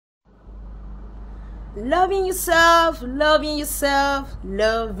Loving yourself, loving yourself,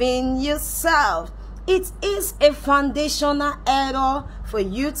 loving yourself. It is a foundational error for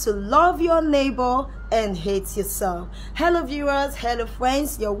you to love your neighbor and hate yourself. Hello viewers, hello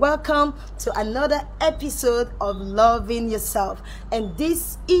friends, you're welcome to another episode of Loving Yourself. And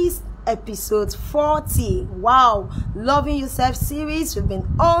this is episode 40. Wow, Loving Yourself series. We've been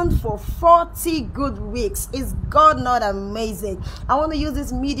on for 40 good weeks. Is God not amazing? I want to use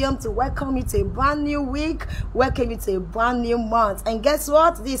this medium to welcome you to a brand new week, welcome you to a brand new month. And guess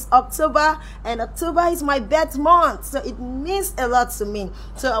what? This October, and October is my birth month, so it means a lot to me.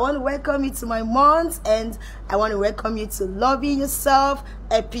 So I want to welcome you to my month, and I want to welcome you to Loving Yourself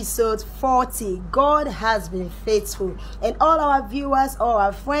episode 40. God has been faithful, and all our viewers, all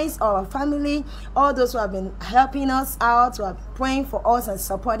our friends, all our family, all those who have been helping us out, who are praying for us and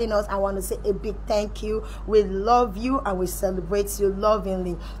supporting us, I want to say a big thank you. We love you and we celebrate you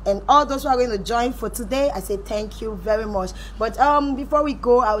lovingly. And all those who are going to join for today, I say thank you very much. But before we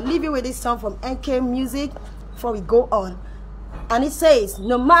go, I'll leave you with this song from NK Music before we go on. And it says,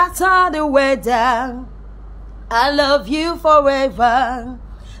 no matter the weather, I love you forever.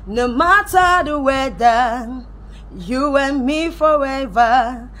 No matter the weather, you and me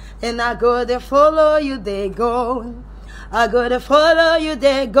forever. And I go to follow you, they go. I go to follow you,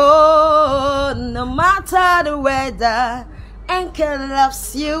 they go. No matter the weather, and can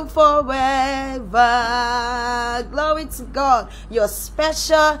loves you forever. Glory to God. You're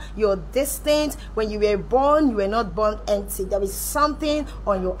special, you're distinct. When you were born, you were not born empty. There is something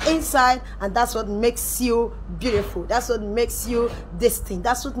on your inside, and that's what makes you beautiful. That's what makes you distinct.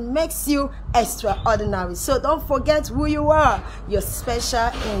 That's what makes you extraordinary. So don't forget who you are. You're special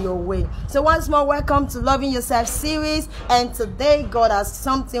in your way. So once more, welcome to Loving Yourself series, and today God has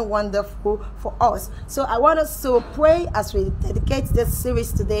something wonderful for us. So I want us to pray as we dedicate this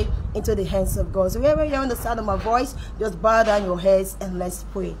series today into the hands of God. So wherever you're on the sound of my voice, just bow down your heads and let's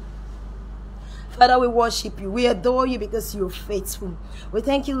pray. Father, we worship you. We adore you because you're faithful. We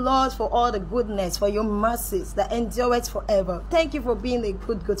thank you, Lord, for all the goodness, for your mercies that endureth forever. Thank you for being a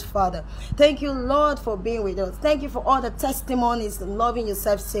good, good Father. Thank you, Lord, for being with us. Thank you for all the testimonies in Loving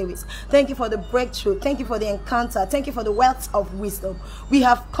Yourself series. Thank you for the breakthrough. Thank you for the encounter. Thank you for the wealth of wisdom. We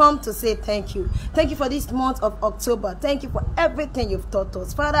have come to say thank you. Thank you for this month of October. Thank you for everything you've taught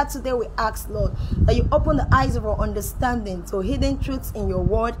us. Father, today we ask, Lord, that you open the eyes of our understanding to hidden truths in your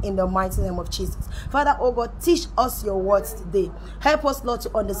word in the mighty name of Jesus. Father, oh God, teach us your words today. Help us, Lord,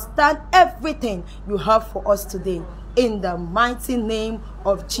 to understand everything you have for us today. In the mighty name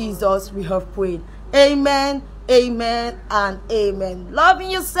of Jesus, we have prayed. Amen, amen, and amen.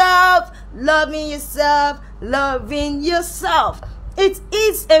 Loving yourself, loving yourself, loving yourself. It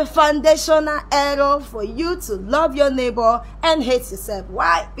is a foundational error for you to love your neighbor and hate yourself.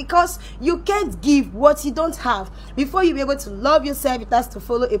 Why? Because you can't give what you don't have. Before you be able to love yourself, it has to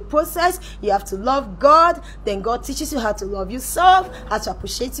follow a process. You have to love God. Then God teaches you how to love yourself, how to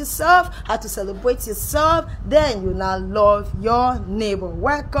appreciate yourself, how to celebrate yourself. Then you now love your neighbor.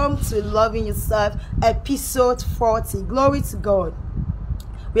 Welcome to Loving Yourself, episode 40. Glory to God.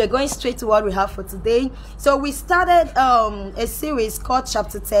 We are going straight to what we have for today. So we started a series called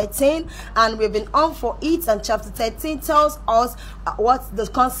chapter 13, and we've been on for it. And chapter 13 tells us what the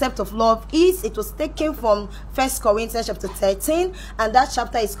concept of love is. It was taken from 1 Corinthians chapter 13, and that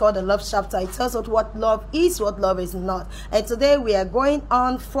chapter is called the love chapter. It tells us what love is, what love is not. And today we are going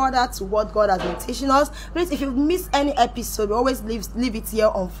on further to what God has been teaching us. Please, if you've missed any episode, we always leave it here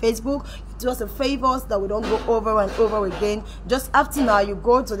on Facebook. Do us a favor that we don't go over and over again. Just after now, you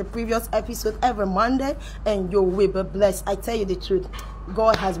go to the previous episode every Monday and you will be blessed. I tell you the truth,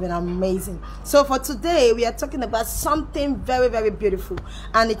 God has been amazing. So for today, we are talking about something very, very beautiful,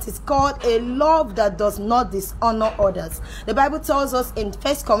 and it is called a love that does not dishonor others. The Bible tells us in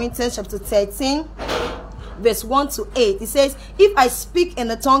 1 Corinthians chapter 13, verse 1 to 8, it says, if I speak in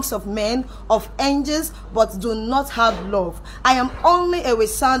the tongues of men, of angels, but do not have love, I am only a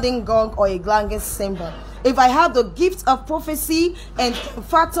resounding gong or a clanging cymbal. If I have the gift of prophecy and can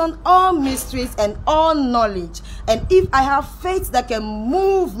fathom all mysteries and all knowledge, and if I have faith that can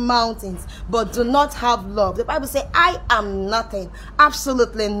move mountains but do not have love, the Bible says I am nothing,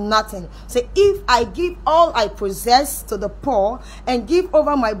 absolutely nothing. So if I give all I possess to the poor and give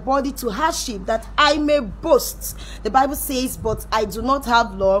over my body to hardship that I may boast, the Bible says, but I do not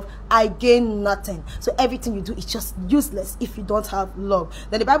have love, I gain nothing. So everything you do is just useless if you don't have love.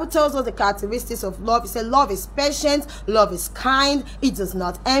 Then the Bible tells us the characteristics of love. It says love is patient, love is kind, it does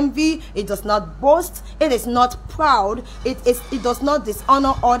not envy, it does not boast, it is not proud, it does not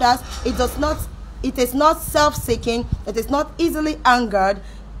dishonor others, it is not self-seeking, it is not easily angered,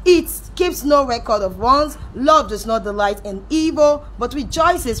 It keeps no record of wrongs. Love does not delight in evil, but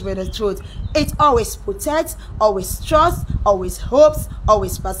rejoices with the truth. It always protects, always trusts, always hopes,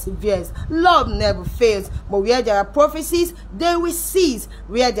 always perseveres. Love never fails, but where there are prophecies, they will cease.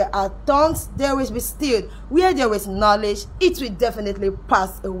 Where there are tongues, they will be stilled. Where there is knowledge, it will definitely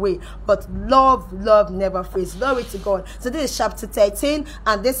pass away. But love never fails. Glory to God. So this is chapter 13,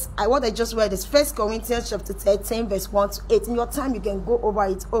 and what I just read is 1 Corinthians chapter 13, verse 1 to 8. In your time, you can go over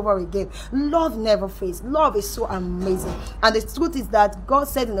it over again. Love never fails. Love is so amazing. And the truth is that God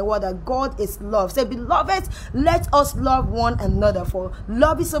said in the word that God is love. Say, beloved, let us love one another, for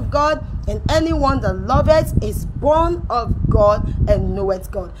love is of God, and anyone that loveth is born of God and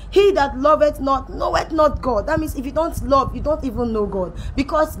knoweth God. He that loveth not knoweth not God. That means if you don't love, you don't even know God,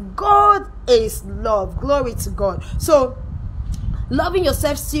 because God is love. Glory to God. So Loving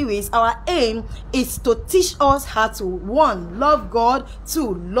Yourself series, our aim is to teach us how to 1. Love God,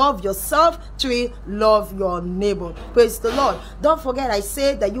 2. Love yourself, 3. Love your neighbor. Praise the Lord. Don't forget, I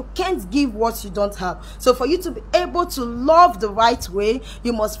said that you can't give what you don't have. So for you to be able to love the right way,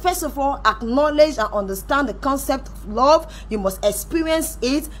 you must first of all acknowledge and understand the concept of love. You must experience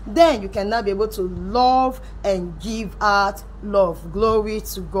it. Then you can now be able to love and give out love. Glory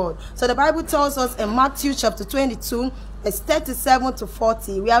to God. So the Bible tells us in Matthew chapter 22, verse 37 to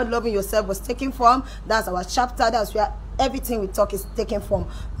 40, where loving yourself was taken from. That's our chapter. That's where everything we talk is taken from.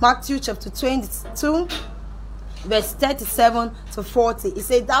 Matthew chapter 22, verse 37 to 40. It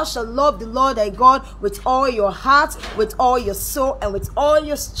says, thou shalt love the Lord thy God with all your heart, with all your soul, and with all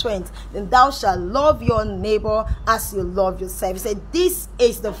your strength. Then thou shalt love your neighbor as you love yourself. He said, this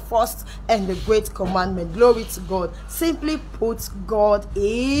is the first and the great commandment. Glory to God. Simply put, God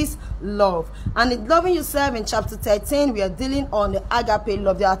is love. And in Loving Yourself in chapter 13, we are dealing on the agape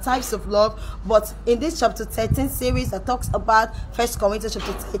love. There are types of love, but in this chapter 13 series that talks about 1 Corinthians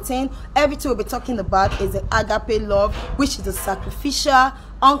chapter 13, everything we'll be talking about is the agape love, which is the sacrificial,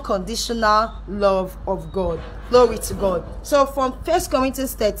 unconditional love of God. Glory to God. So from 1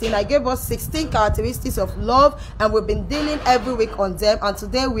 Corinthians 13, I gave us 16 characteristics of love, and we've been dealing every week on them, and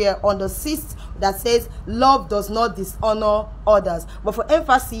today we are on the 6th that says love does not dishonor others. But for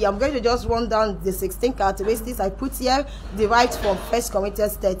emphasis, I'm going to just run down the 16 characteristics I put here, derived from 1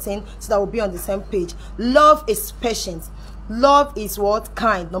 Corinthians 13, so that will be on the same page. Love is patient. Love is what?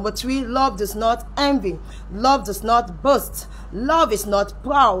 Kind. Number 3, love does not envy. Love does not boast. Love is not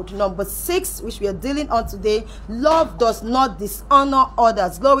proud. Number 6, which we are dealing on today, love does not dishonor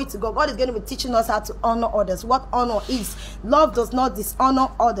others. Glory to God. God is going to be teaching us how to honor others, what honor is. Love does not dishonor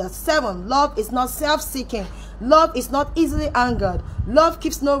others. 7, love is not self-seeking. Love is not easily angered. Love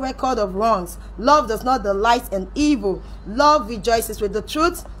keeps no record of wrongs. Love does not delight in evil. Love rejoices with the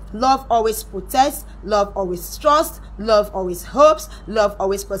truth. Love always protects. Love always trusts. Love always hopes. Love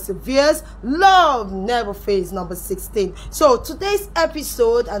always perseveres. Love never fails. Number 16. So today's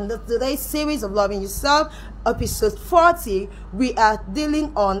episode and today's series of Loving Yourself, episode 40, we are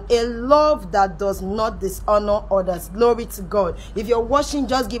dealing on a love that does not dishonor others. Glory to God. If you're watching,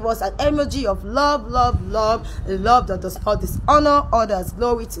 just give us an emoji of love, love, love, a love that does not dishonor others.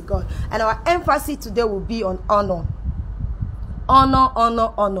 Glory to God. And our emphasis today will be on honor. Honor,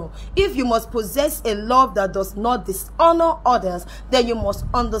 honor, honor. If you must possess a love that does not dishonor others, then you must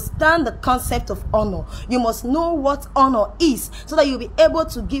understand the concept of honor. You must know what honor is, so that you'll be able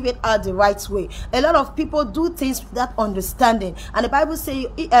to give it out the right way. A lot of people do things without understanding, and the Bible says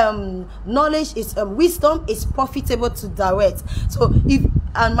knowledge is wisdom is profitable to direct. So if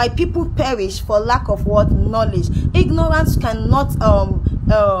my people perish for lack of what? Knowledge. Ignorance cannot how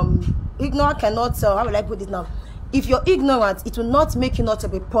will I put it now? If you're ignorant, it will not make you not to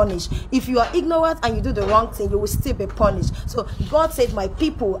be punished. If you are ignorant and you do the wrong thing, you will still be punished. So God said, my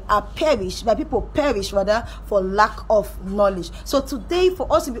people perish rather for lack of knowledge. So today,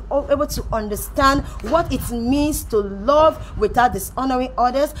 for us to be able to understand what it means to love without dishonoring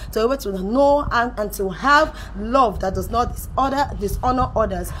others, to be able to know and to have love that does not dishonor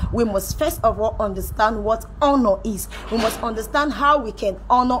others, we must first of all understand what honor is. We must understand how we can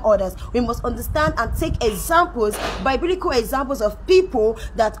honor others. We must understand and take examples, biblical examples of people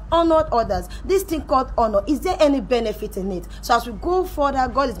that honored others. This thing called honor, is there any benefit in it? So as we go further,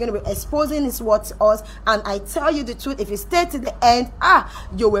 God is going to be exposing his word to us, and I tell you the truth, if you stay to the end,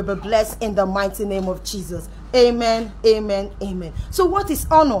 you will be blessed in the mighty name of Jesus. Amen, amen, amen. So what is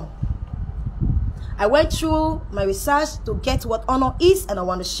honor? I went through my research to get what honor is, and I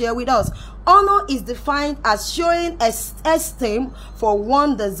want to share with us. Honor is defined as showing esteem for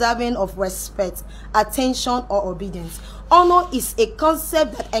one deserving of respect, attention, or obedience. Honor is a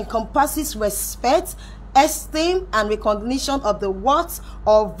concept that encompasses respect, esteem and recognition of the worth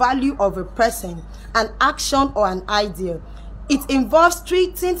or value of a person, an action, or an idea. It involves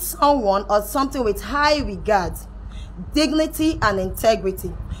treating someone or something with high regard, dignity, and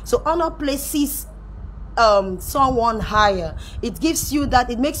integrity. So honor places someone higher. It gives you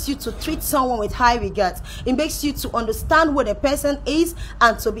that, it makes you to treat someone with high regard. It makes you to understand what a person is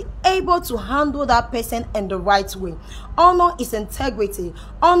and to be able to handle that person in the right way. Honor is integrity.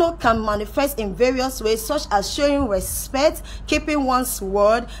 Honor can manifest in various ways, such as showing respect, keeping one's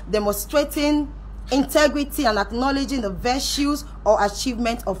word, demonstrating integrity, and acknowledging the virtues or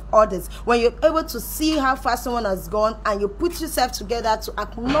achievement of others. When you're able to see how far someone has gone and you put yourself together to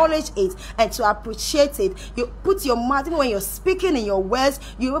acknowledge it and to appreciate it, you put your mouth, even when you're speaking in your words,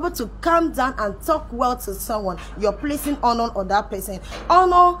 you're able to calm down and talk well to someone. You're placing honor on that person.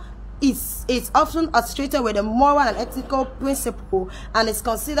 Honor is often associated with a moral and ethical principle, and is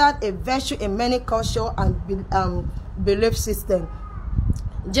considered a virtue in many cultures and belief systems.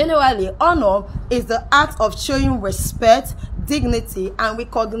 Generally, honor is the act of showing respect, dignity, and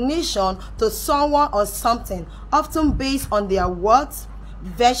recognition to someone or something, often based on their worth,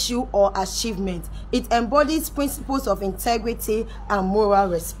 virtue, or achievement. It embodies principles of integrity and moral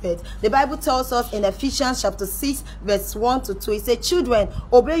respect. The Bible tells us in Ephesians chapter 6 verse 1 to 2, it says, "Children,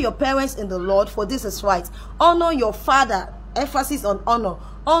 obey your parents in the Lord, for this is right. Honor your father," emphasis on honor.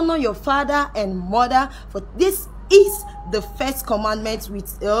 "Honor your father and mother, for this is the first commandment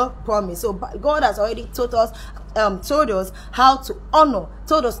with a promise." So God has already told us how to honor,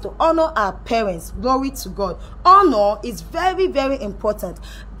 told us to honor our parents. Glory to God. Honor is very, very important.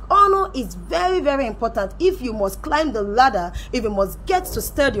 Honor is very, very important. If you must climb the ladder, if you must get to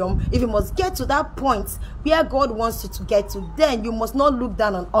stadium, if you must get to that point where God wants you to get to, then you must not look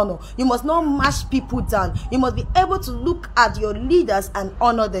down on honor. You must not mash people down. You must be able to look at your leaders and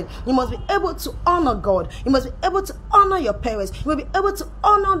honor them. You must be able to honor God. You must be able to honor your parents. You must be able to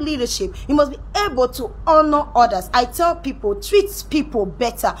honor leadership. You must be able to honor others. I tell people, treat people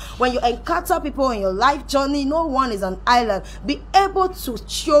better. When you encounter people in your life journey, no one is an island. Be able to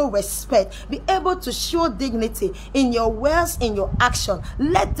show respect. Be able to show dignity in your words, in your action.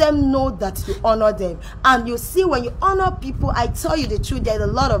 Let them know that you honor them. And you see, when you honor people, I tell you the truth, there's a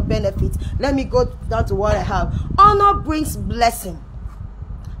lot of benefits. Let me go down to what I have. Honor brings blessing,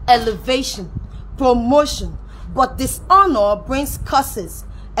 elevation, promotion, but dishonor brings curses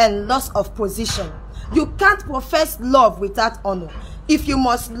and loss of position. You can't profess love without honor. If you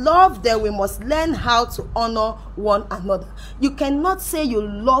must love, then we must learn how to honor one another. You cannot say you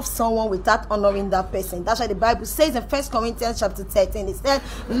love someone without honoring that person. That's why the Bible says in 1 Corinthians chapter 13, it said,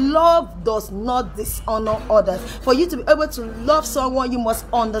 love does not dishonor others. For you to be able to love someone, you must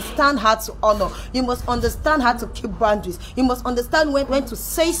understand how to honor. You must understand how to keep boundaries. You must understand when to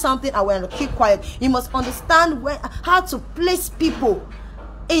say something and when to keep quiet. You must understand how to place people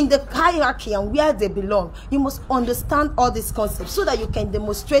in the hierarchy and where they belong. You must understand all these concepts so that you can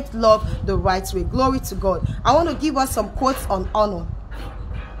demonstrate love the right way. Glory to God. I want to give us some quotes on honor.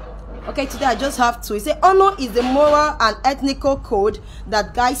 Okay, today I just have two. It says, honor is the moral and ethical code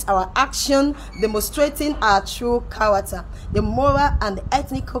that guides our action, demonstrating our true character. The moral and the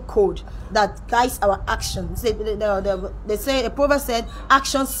ethical code that guides our actions. They say, a proverb said,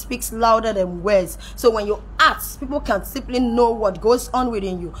 action speaks louder than words. So when you act, people can simply know what goes on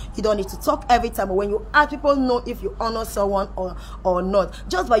within you. You don't need to talk every time, but when you act, people know if you honor someone or not.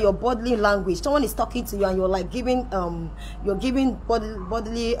 Just by your bodily language. Someone is talking to you and you're like giving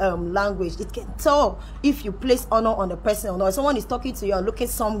bodily language. It can tell if you place honor on the person or not. If someone is talking to you and looking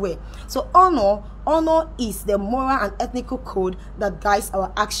somewhere. So honor is the moral and ethical code that guides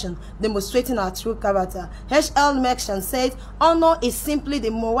our action, demonstrating our true character. H.L. Mencken says, honor is simply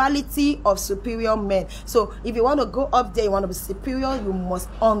the morality of superior men. So if you want to go up there, you want to be superior, you must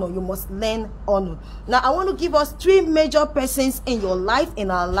honor, you must learn honor. Now I want to give us three major persons in your life,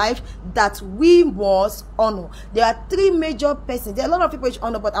 in our life, that we must honor. There are three major persons. There are a lot of people you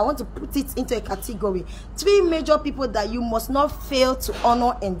honor, but I want to put it into a category. Three major people that you must not fail to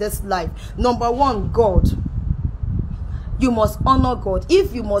honor in this life. Number one, God. You must honor God.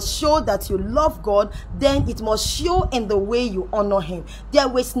 If you must show that you love God, then it must show in the way you honor him.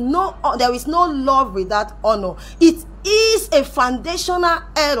 There is no love without honor. is a foundational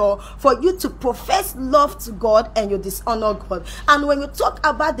error for you to profess love to God and you dishonor God. And when you talk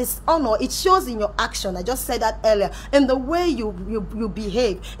about dishonor, it shows in your action. I just said that earlier. In the way you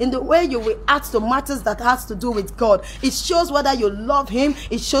behave, in the way you react to matters that has to do with God. It shows whether you love him.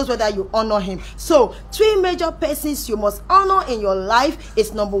 It shows whether you honor him. So 3 major persons you must honor in your life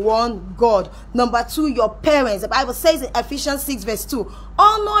is: number 1, God. Number 2, your parents. The Bible says in Ephesians 6 verse 2,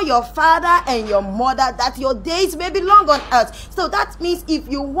 honor your father and your mother, that your days may be long on earth. So that means if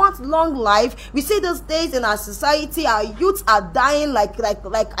you want long life, we see those days in our society, our youths are dying like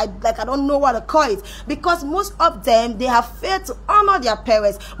I don't know what to call it, because most of them, they have failed to honor their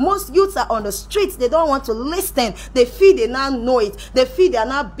parents. Most youths are on the streets. They don't want to listen. They feel they now know it. They feel they are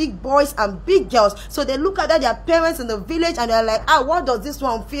now big boys and big girls. So they look at their parents in the village and they're like, what does this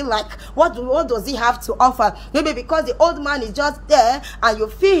one feel like? What does he have to offer? Maybe because the old man is just there and you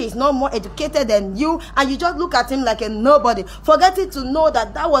feel he's not more educated than you, and you just look at him like a nobody, forgetting to know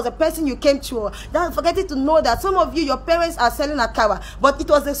that was a person you came to. Forgetting to know that some of you, your parents are selling a car, but it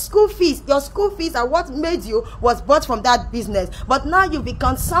was the school fees. Your school fees are what made you was bought from that business. But now you've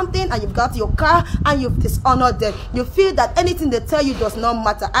become something and you've got your car and you've dishonored them. You feel that anything they tell you does not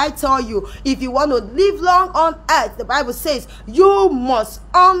matter. I tell you, if you want to live long on earth, the Bible says you must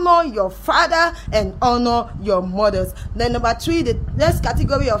honor your father and honor your mothers. Then number 3, the next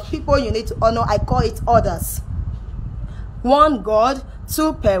category of people you need to honor, I call it others. 1, God.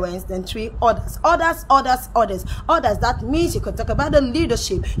 2, parents. Then 3, others. Others. That means you can talk about the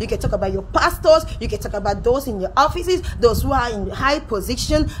leadership. You can talk about your pastors. You can talk about those in your offices, those who are in high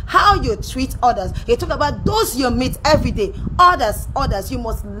position, how you treat others. You talk about those you meet every day. Others. You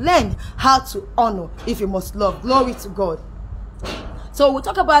must learn how to honor if you must love. Glory to God. So we'll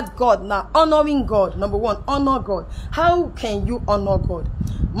talk about God now. Honoring God. Number 1, honor God. How can you honor God?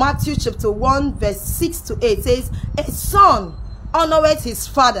 Matthew chapter 1 verse 6 to 8 says, a son honoreth his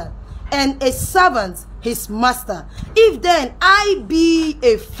father, and a servant his master. If then I be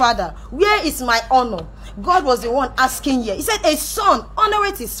a father, where is my honor? God was the one asking here. He said, a son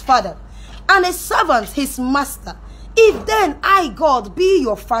honoreth his father, and a servant his master. If then I, God, be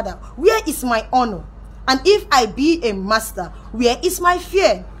your father, where is my honor? And if I be a master, where is my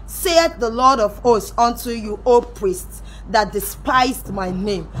fear? Saith the Lord of hosts unto you, O priests, that despised my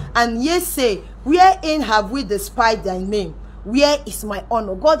name. And ye say, wherein have we despised thy name? Where is my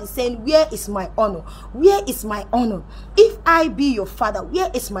honor? God is saying, where is my honor? Where is my honor? If I be your father, where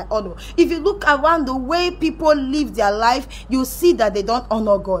is my honor? If you look around the way people live their life, you see that they don't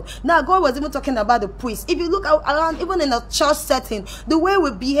honor God. Now, God was even talking about the priests. If you look around, even in a church setting, the way we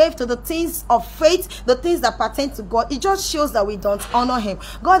behave to the things of faith, the things that pertain to God, it just shows that we don't honor him.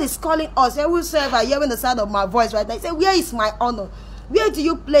 God is calling us, whosoever hearing the sound of my voice right now, he said, where is my honor? Where do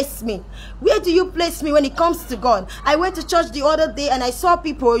you place me? Where do you place me when it comes to God? I went to church the other day and I saw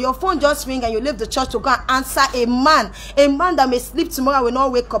people, your phone just ring and you leave the church to go and answer a man that may sleep tomorrow will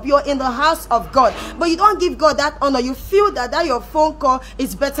not wake up. You're in the house of God, but you don't give God that honor. You feel that your phone call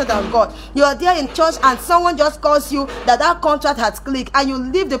is better than God. You're there in church and someone just calls you that contract has clicked, and you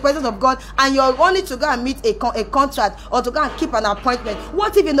leave the presence of God and you're wanting to go and meet a contract or to go and keep an appointment.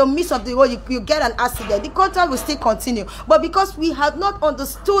 What if in the midst of the road you get an accident? The contract will still continue, but because we have not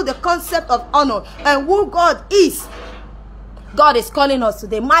understood the concept of honor and who God is, God is calling us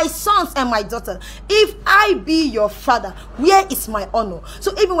today, my sons and my daughters, if I be your father, where is my honor?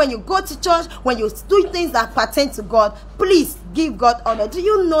 So even when you go to church, when you do things that pertain to God, please give God honor. Do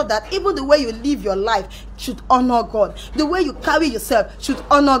you know that even the way you live your life should honor God? The way you carry yourself should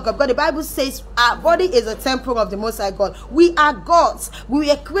honor God. But the Bible says our body is a temple of the Most High God. We are God's. We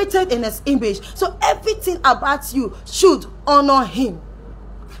were created in his image. So everything about you should honor him.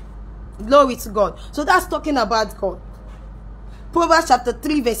 Glory to God. So that's talking about God. Proverbs chapter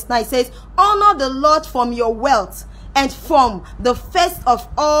 3 verse 9 says, honor the Lord from your wealth and from the first of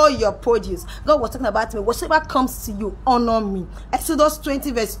all your produce. God was talking about me. Whatever comes to you, honor me. Exodus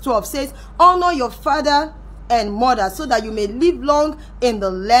 20 verse 12 says, honor your father and mother, so that you may live long in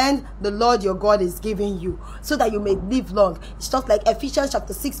the land the Lord your God is giving you, so that you may live long. It's just like Ephesians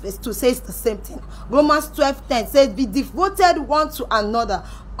chapter 6 verse 2 says the same thing. Romans 12:10 says, be devoted one to another,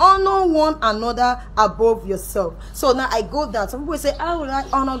 honor one another above yourself. So now I go down. Some people say, how will I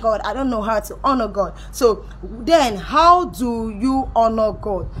honor God? I don't know how to honor God. So then how do you honor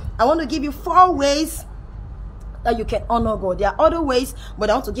God? I want to give you 4 ways that you can honor God. There are other ways, but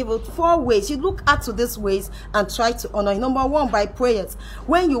I want to give you 4 ways. You look at to these ways and try to honor Him. Number 1, by prayers.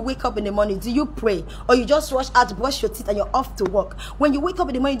 When you wake up in the morning, do you pray? Or you just rush out to brush your teeth and you're off to work? When you wake up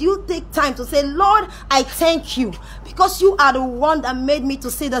in the morning, do you take time to say, Lord, I thank you because you are the one that made me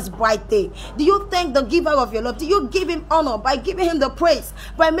to see this bright day? Do you thank the giver of your love? Do you give Him honor by giving Him the praise,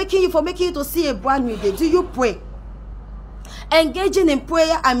 by making you to see a brand new day? Do you pray? Engaging in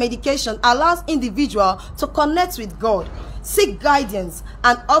prayer and meditation allows individuals to connect with God, seek guidance,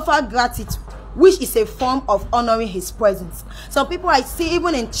 and offer gratitude, which is a form of honoring His presence. Some people I see,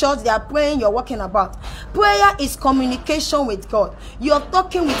 even in church, they are praying, you're walking about. Prayer is communication with God. You're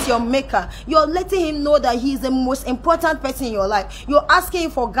talking with your Maker. You're letting Him know that He is the most important person in your life. You're asking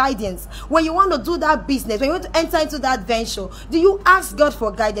Him for guidance. When you want to do that business, when you want to enter into that venture, do you ask God for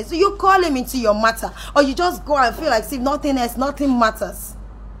guidance? Do you call Him into your matter? Or you just go and feel like if nothing else, nothing matters?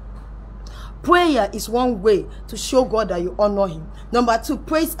 Prayer is one way to show God that you honor Him. Number 2,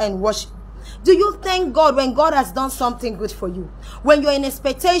 praise and worship. Do you thank God when God has done something good for you? When you're in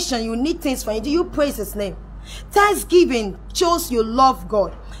expectation, you need things from Him, do you praise His name? Thanksgiving shows you love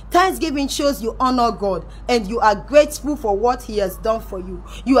God. Thanksgiving shows you honor God, and you are grateful for what He has done for you.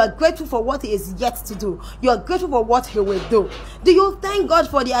 You are grateful for what He is yet to do. You are grateful for what He will do. Do you thank God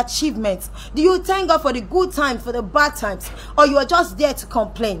for the achievements? Do you thank God for the good times, for the bad times? Or you are just there to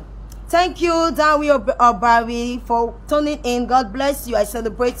complain? Thank you, Dawi Obari, for tuning in. God bless you. I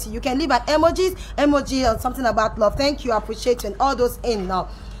celebrate you. You can leave an emoji or something about love. Thank you. I appreciate you. And all those in now.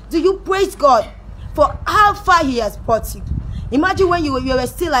 Do you praise God for how far He has brought you? Imagine when you were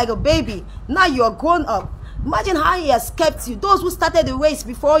still like a baby. Now you are grown up. Imagine how He has kept you. Those who started the race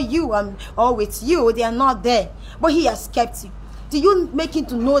before you or with you, they are not there. But He has kept you. Do you make Him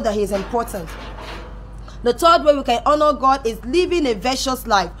to know that He is important? The third way we can honor God is living a virtuous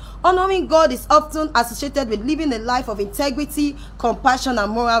life. Honoring God is often associated with living a life of integrity, compassion,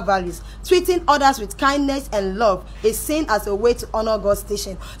 and moral values. Treating others with kindness and love is seen as a way to honor God's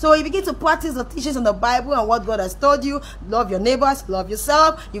teaching. So when you begin to practice the teachings in the Bible and what God has told you, love your neighbors, love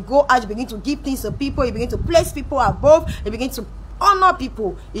yourself, you go out, you begin to give things to people, you begin to place people above, you begin to honor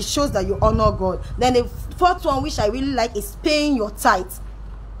people. It shows that you honor God. Then the fourth one, which I really like, is paying your tithes.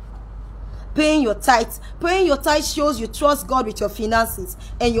 Paying your tithes. Paying your tithes shows you trust God with your finances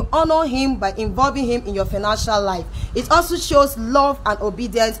and you honor Him by involving Him in your financial life. It also shows love and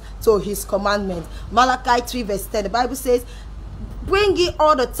obedience to His commandment. Malachi 3 verse 10, the Bible says, bring ye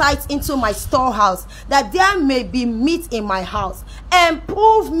all the tithes into my storehouse, that there may be meat in my house, and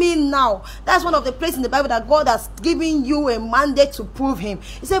prove me now. That's one of the places in the Bible that God has given you a mandate to prove Him.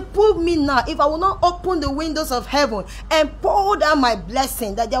 He said, prove me now, if I will not open the windows of heaven and pour down my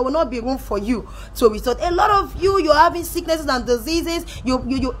blessing, that there will not be room for you to restore. A lot of you, you're having sicknesses and diseases,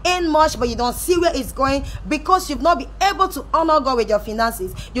 you earn much, but you don't see where it's going, because you've not been able to honor God with your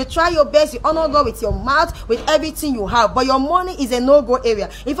finances. You try your best, you honor God with your mouth, with everything you have, but your money is a no-go area.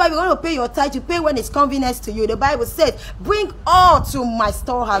 In fact, you're going to pay your tithe, you pay when it's convenient to you. The Bible says, bring all to my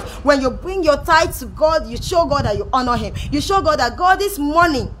storehouse. When you bring your tithe to God, you show God that you honor Him. You show God that, God, this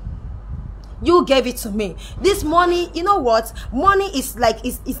money, you gave it to me. This money, you know what? Money is like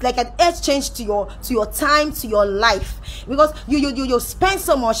it's like an exchange to your time, to your life. Because you spend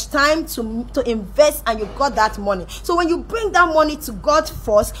so much time to invest, and you got that money. So when you bring that money to God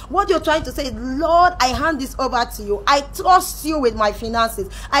first, what you're trying to say is, Lord, I hand this over to you. I trust you with my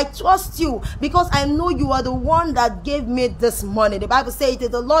finances. I trust you because I know you are the one that gave me this money. The Bible says it is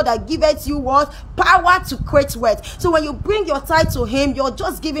the Lord that giveth you what? Power to create wealth. So when you bring your tithe to Him, you're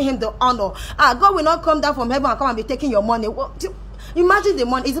just giving Him the honor. God will not come down from heaven and come and be taking your money. Imagine the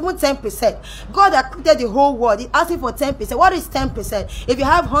money, it's even 10%. God that created the whole world, He's asking for 10%. What is 10%? If you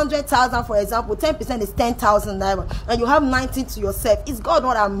have 100,000, for example, 10% is 10,000 naira, and you have 19 to yourself. Is God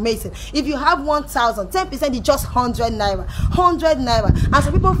not amazing? If you have 1,000, 10% is just 100 naira. 100 naira. And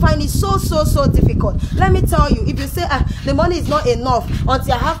some people find it so difficult. Let me tell you, if you say, the money is not enough,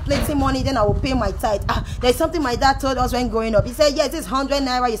 until I have plenty money, then I will pay my tithe. There's something my dad told us when growing up. He said, yes, it's 100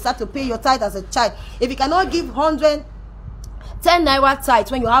 naira, you start to pay your tithe as a child. If you cannot give 10 naira tithe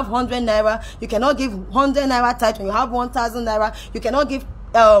when you have 100 naira, you cannot give 100 naira tithe when you have 1,000 naira, you cannot give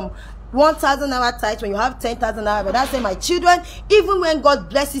 1,000 naira tithe when you have 10,000 naira. But that's saying, my children, even when God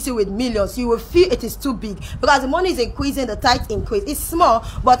blesses you with millions, you will feel it is too big, because the money is increasing, the tithe increase. It's small,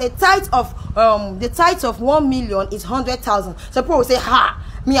 but the tithe of 1 million is 100,000. So people will say,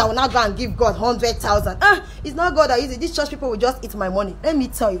 me, I will not go and give God 100,000. It's not God that uses it. These church people will just eat my money. Let me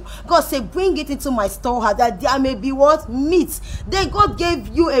tell you, God said, bring it into my storehouse, that there may be what? Meat. Then God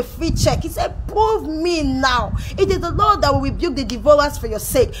gave you a free check. He said, prove me now. It is the Lord that will rebuke the devourers for your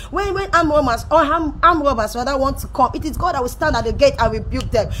sake. When armed robbers rather want to come, it is God that will stand at the gate and rebuke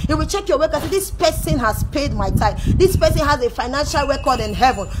them. He will check your work and say, this person has paid my tithe. This person has a financial record in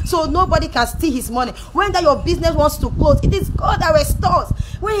heaven, so nobody can steal his money. When that your business wants to close, it is God that restores.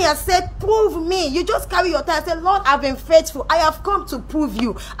 When he has said, prove me, you just carry your tithe and say, Lord, I've been faithful. I have come to prove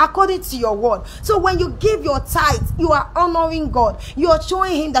you according to your word. So when you give your tithe, you are honoring God. You are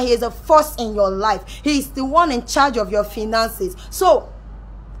showing him that he is the first in your life. He is the one in charge of your finances. So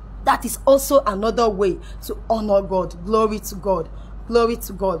that is also another way to honor God. Glory to God. Glory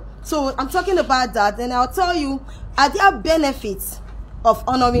to God. So I'm talking about that, and I'll tell you, are there benefits of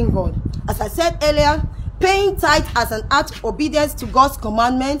honoring God? As I said earlier, paying tithe as an act of obedience to God's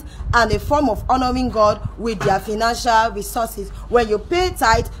commandment and a form of honoring God with their financial resources. When you pay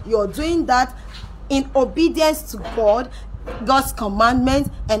tithe, you're doing that in obedience to God's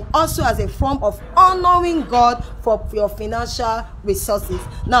commandment, and also as a form of honoring God for your financial resources.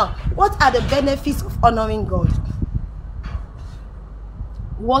 Now, what are the benefits of honoring God?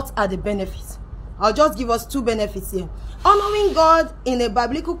 What are the benefits? I'll just give us two benefits here. Honoring God in a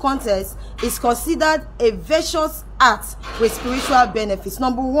biblical context is considered a virtuous act with spiritual benefits.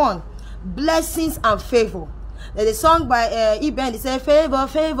 Number one, blessings and favor. There's a song by Eben. It says, favor,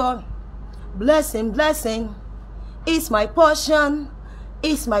 favor, blessing, blessing, it's my portion,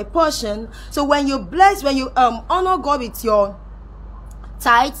 it's my portion. So when you bless, when you honor God with your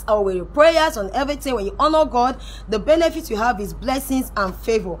tithes or with your prayers and everything, when you honor God, the benefits you have is blessings and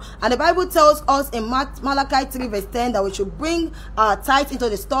favor. And the Bible tells us in Malachi 3 verse 10 that we should bring our tithes into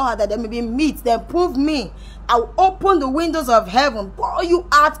the storehouse that there may be meat. Then prove me, I'll open the windows of heaven, pour you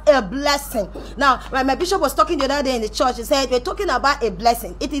out a blessing. Now, when my bishop was talking the other day in the church, he said, we're talking about a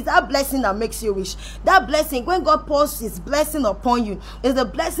blessing. It is that blessing that makes you rich. That blessing, when God pours his blessing upon you, is the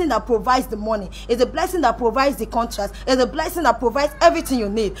blessing that provides the money. It's the blessing that provides the contract. It's the blessing that provides everything you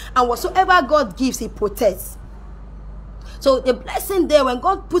need. And whatsoever God gives, he protects. So the blessing there, when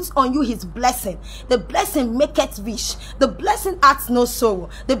God puts on you his blessing, the blessing maketh rich. The blessing adds no sorrow.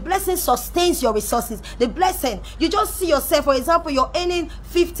 The blessing sustains your resources. The blessing, you just see yourself, for example, you're earning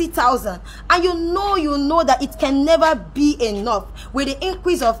 50,000 and you know that it can never be enough with the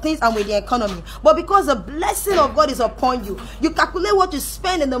increase of things and with the economy. But because the blessing of God is upon you, you calculate what you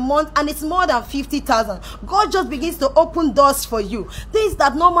spend in the month and it's more than 50,000. God just begins to open doors for you. Things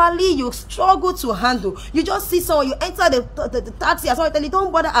that normally you struggle to handle. You just see someone, you enter the taxi, or something,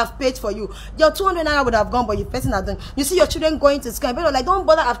 don't bother, I've paid for you. Your 200 naira would have gone, but your person has done. You see your children going to school, but like, don't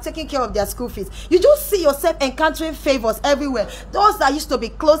bother, I've taken care of their school fees. You just see yourself encountering favors everywhere. Doors that used to be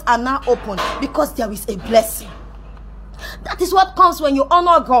closed are now open because there is a blessing. That is what comes when you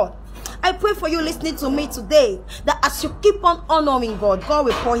honor God. I pray for you listening to me today, that as you keep on honoring God, God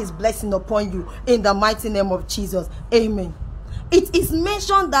will pour his blessing upon you in the mighty name of Jesus. Amen. It is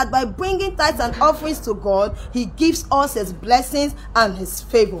mentioned that by bringing tithes and offerings to God, he gives us his blessings and his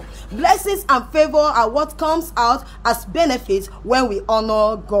favor. Blessings and favor are what comes out as benefits when we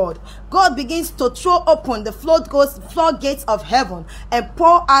honor God. God begins to throw open the floodgates of heaven and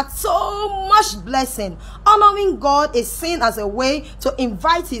pour out so much blessing. Honoring God is seen as a way to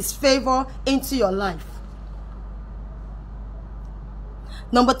invite his favor into your life.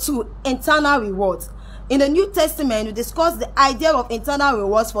 Number two, internal rewards. In the New Testament, we discuss the idea of internal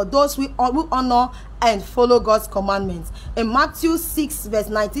rewards for those who honor and follow God's commandments. In Matthew 6 verse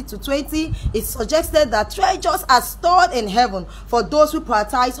 19 to 20, it suggested that treasures are stored in heaven for those who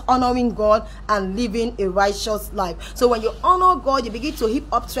prioritize honoring God and living a righteous life. So when you honor God, you begin to heap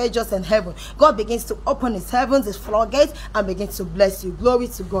up treasures in heaven. God begins to open his heavens, his floodgates, and begins to bless you. Glory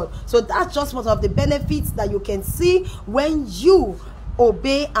to God. So that's just one of the benefits that you can see when you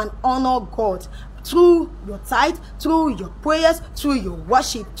obey and honor God. Through your tithe, through your prayers, through your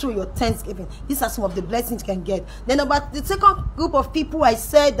worship, through your thanksgiving. These are some of the blessings you can get. Then about the second group of people I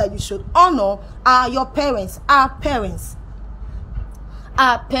said that you should honor are your parents. Our parents.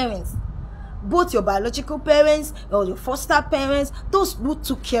 Our parents. Both your biological parents or your foster parents, those who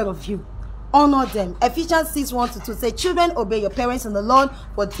took care of you. Honor them. Ephesians 6 1 to 2 say, children, obey your parents in the Lord,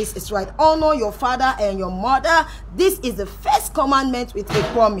 for this is right. Honor your father and your mother. This is the first commandment with a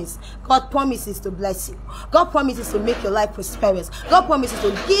promise. God promises to bless you. God promises to make your life prosperous. God promises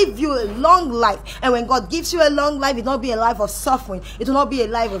to give you a long life. And when God gives you a long life, it will not be a life of suffering. It will not be a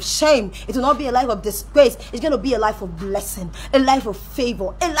life of shame. It will not be a life of disgrace. It's going to be a life of blessing, a life of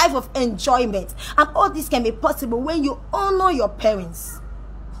favor, a life of enjoyment. And all this can be possible when you honor your parents.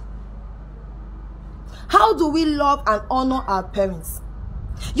 How do we love and honor our parents?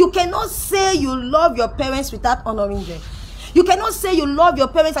 You cannot say you love your parents without honoring them. You cannot say you love your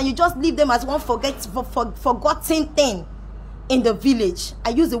parents and you just leave them as one forgotten thing in the village. I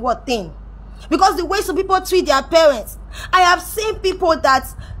use the word thing because the way some people treat their parents. I have seen people that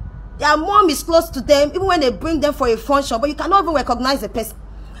their mom is close to them even when they bring them for a function, but you cannot even recognize the person.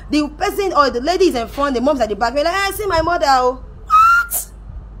 The person or the lady is in front, the mom's at the back. They're like, I see my mother. Oh. What?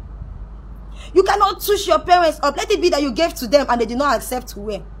 You cannot touch your parents up. Let it be that you gave to them and they did not accept to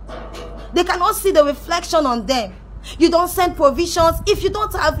wear. They cannot see the reflection on them. You don't send provisions. If you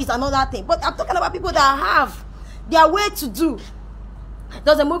don't have, it's another thing. But I'm talking about people that have their way to do.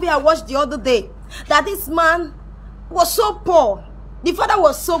 There's a movie I watched the other day that this man was so poor. The father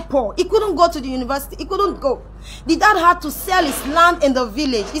was so poor. He couldn't go to the university. He couldn't go. The dad had to sell his land in the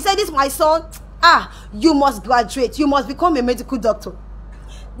village. He said, this is my son. You must graduate. You must become a medical doctor.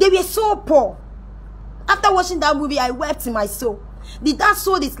 They were so poor. After watching that movie, I wept in my soul. The dad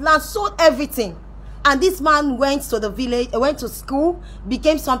sold his land, sold everything. And this man went to the village, went to school,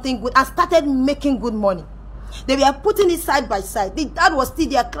 became something good, and started making good money. They were putting it side by side. The dad was still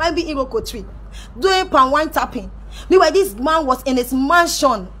there climbing Iroko tree, doing palm wine tapping. Meanwhile, this man was in his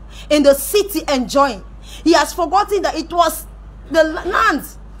mansion in the city enjoying. He has forgotten that it was the land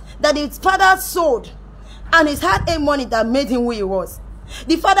that his father sold, and his hard-earned money that made him who he was.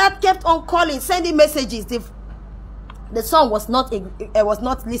 The father kept on calling, sending messages. The son was not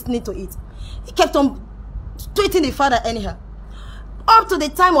listening to it. He kept on treating the father anyhow. Up to the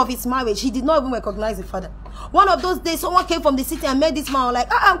time of his marriage, he did not even recognize the father. One of those days, someone came from the city and met this man. Like,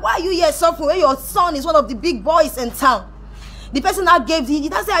 why are you here suffering when your son is one of the big boys in town? The person that gave, he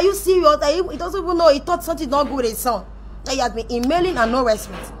did not say, are you serious? He doesn't even know. He thought something not good with his son. He had been emailing and no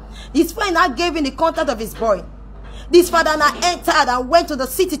response. His friend now gave him the contact of his boy. This father now entered and went to the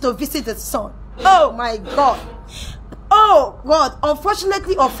city to visit his son. Oh my God. Oh God.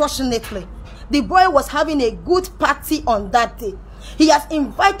 Unfortunately, the boy was having a good party on that day. He has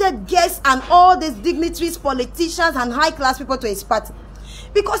invited guests and all these dignitaries, politicians, and high-class people to his party.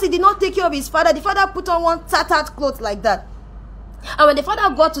 Because he did not take care of his father, the father put on one tattered clothes like that. And when the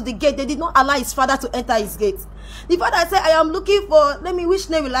father got to the gate, they did not allow his father to enter his gate. The father said, I am looking for, which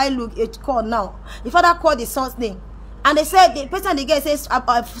name will I look? It's called now. The father called his son's name. And they said, the person at the gate says,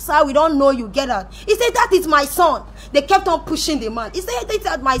 sir, we don't know you, get out. He said, that is my son. They kept on pushing the man. He said,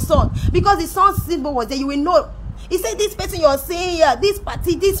 that's my son. Because the son's symbol was there, you will know. He said, this person you're seeing here, this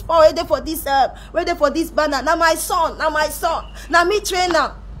party, this ready for this banner. Now my son, now me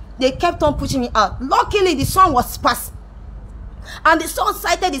trainer. They kept on pushing me out. Luckily, the son was passed. And the son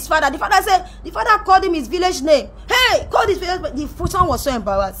cited his father. The father called him his village name. Hey, called his village name. The son was so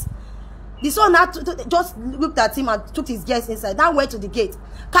embarrassed. The son now just looked at him and took his guests inside. Now went to the gate.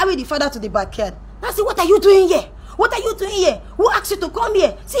 Carried the father to the backyard. Now say, what are you doing here? What are you doing here? Who asked you to come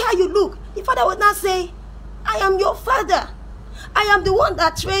here? See how you look. The father would now say, I am your father. I am the one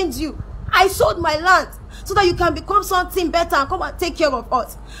that trained you. I sold my land so that you can become something better and come and take care of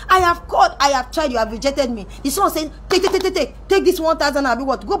us. I have called, I have tried, you have rejected me. The son said, take this 1,000 and be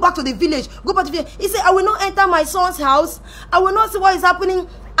what? Go back to the village. Go back to the village. He said, I will not enter my son's house. I will not see what is happening.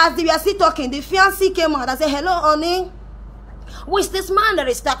 As they were still talking, the fiancé came out and said, hello, honey. Who is this man that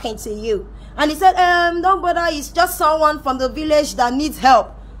is talking to you? And he said, don't bother, it's just someone from the village that needs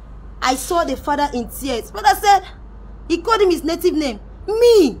help. I saw the father in tears. But I said, he called him his native name.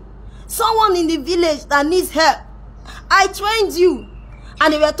 Me. Someone in the village that needs help. I trained you.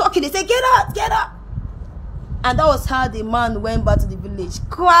 And they were talking. They said, get up, get up. And that was how the man went back to the village,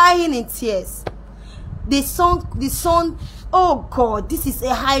 crying in tears. The son, oh God, this is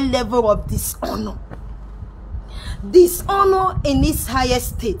a high level of dishonor. Dishonor in its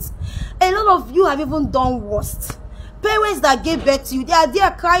highest state. A lot of you have even done worse. Parents that gave birth to you, they are there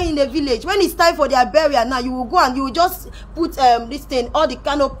crying in the village. When it's time for their burial now, you will go and you will just put this thing, all the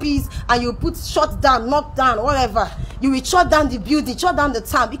canopies, and you put shut down, knock down, whatever. You will shut down the building, shut down the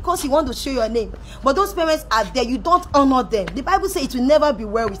town because you want to show your name. But those parents are there, you don't honor them. The Bible says it will never be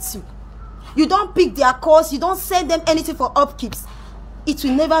well with you. You don't pick their cause, you don't send them anything for upkeeps. It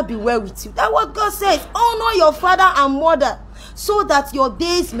will never be well with you. That's what God says. Honor your father and mother, so that your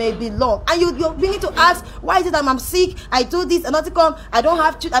days may be long. And you're beginning to ask, why is it that I'm sick? I do this and not to come. I don't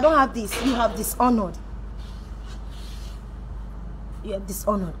have this. You have dishonored. You have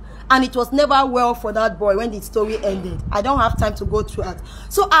dishonored. And it was never well for that boy when the story ended. I don't have time to go through it.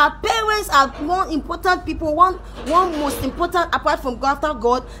 So our parents are one important people, one most important apart from God, after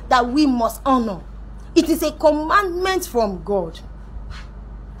God, that we must honor. It is a commandment from God.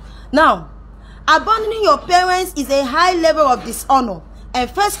 Now, abandoning your parents is a high level of dishonor. And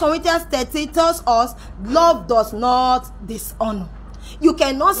 1 Corinthians 13 tells us, love does not dishonor. You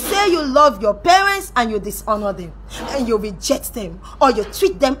cannot say you love your parents and you dishonor them, and you reject them, or you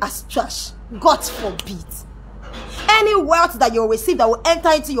treat them as trash. God forbid. Any wealth that you receive that will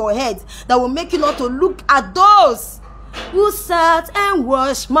enter into your head, that will make you not to look at those who sat and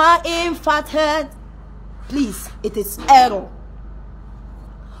washed my infant head. Please, it is error.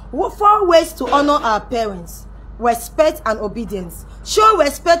 4 ways to honor our parents: respect and obedience. Show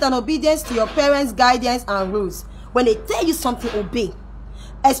respect and obedience to your parents' guidance and rules. When they tell you something, obey,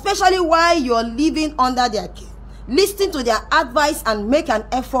 especially while you're living under their care. Listen to their advice and make an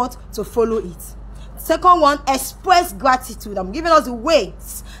effort to follow it. Second one, express gratitude. I'm giving us the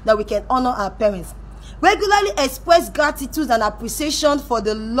ways that we can honor our parents. Regularly express gratitude and appreciation for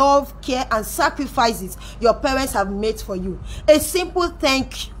the love, care, and sacrifices your parents have made for you. A simple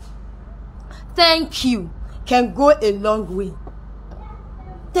thank you can go a long way.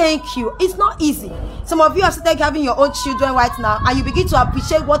 Thank you. It's not easy. Some of you have started having your own children right now, and you begin to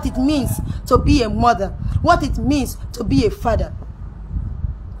appreciate what it means to be a mother, what it means to be a father.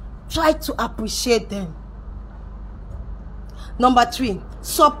 Try to appreciate them. Number 3,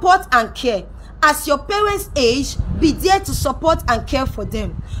 support and care. As your parents age, be there to support and care for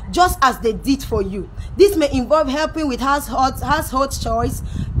them, just as they did for you. This may involve helping with household chores,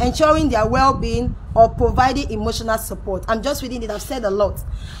 ensuring their well-being, or providing emotional support. I'm just reading it. I've said a lot.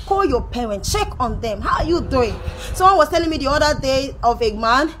 Call your parents. Check on them. How are you doing? Someone was telling me the other day of a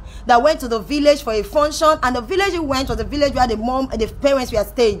man that went to the village for a function, and the village he went was the village where the mom and the parents were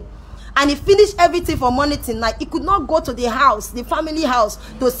staying. And he finished everything from morning till night. He could not go to the house, the family house,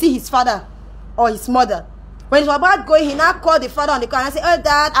 to see his father or his mother. When he was about going, he now called the father on the car and said, "Oh,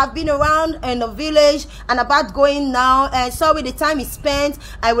 Dad, I've been around in the village and about going now, and sorry the time is spent.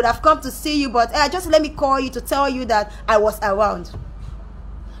 I would have come to see you, but just let me call you to tell you that I was around."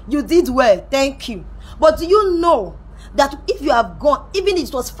 You did well, thank you. But do you know that if you have gone, even if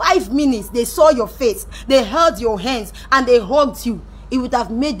it was 5 minutes, they saw your face, they held your hands, and they hugged you, it would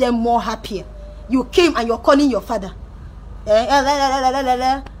have made them more happier. You came and you're calling your father.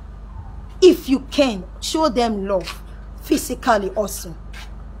 If you can, show them love, physically also.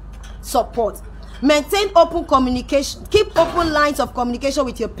 Support. Maintain open communication. Keep open lines of communication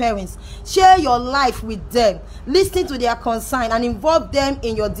with your parents. Share your life with them. Listen to their concern and involve them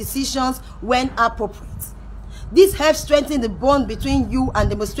in your decisions when appropriate. This helps strengthen the bond between you and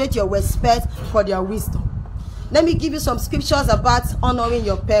demonstrate your respect for their wisdom. Let me give you some scriptures about honoring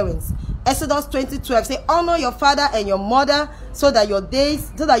your parents. Exodus 20:12 say, "Honor your father and your mother, so that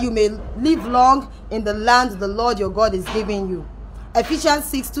you may live long in the land the Lord your God is giving you." Ephesians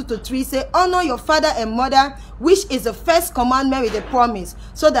 6:2-3 say, "Honor your father and mother, which is the first commandment with a promise,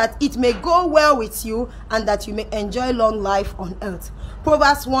 so that it may go well with you and that you may enjoy long life on earth."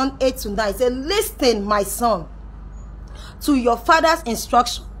 Proverbs 1:8-9 say, "Listen, my son, to your father's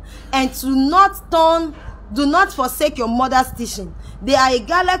instruction, and do not forsake your mother's teaching. They are a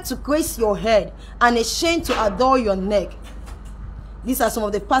gallert to grace your head and a chain to adorn your neck." These are some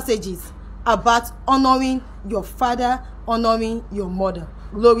of the passages about honoring your father, honoring your mother.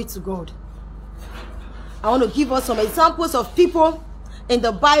 Glory to God. I want to give us some examples of people in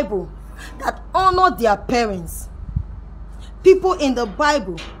the Bible that honor their parents. People in the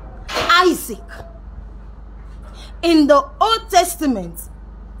Bible. Isaac. In the Old Testament,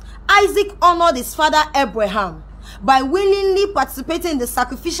 Isaac honored his father Abraham by willingly participating in the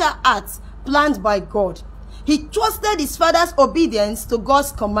sacrificial acts planned by God. He trusted his father's obedience to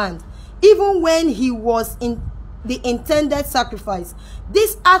God's command, even when he was in the intended sacrifice.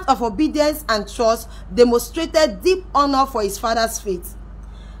 This act of obedience and trust demonstrated deep honor for his father's faith.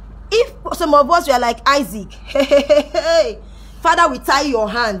 If some of us were like Isaac, Father will tie your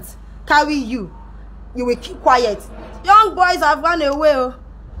hands, carry you, you will keep quiet. Young boys have run away.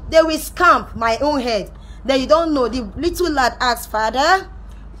 They will scamp my own head. Then you don't know. The little lad asks, "Father,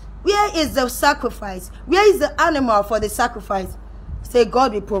 where is the sacrifice? Where is the animal for the sacrifice?" Say,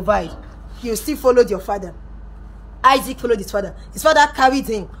 "God will provide." You still followed your father. Isaac followed his father. His father carried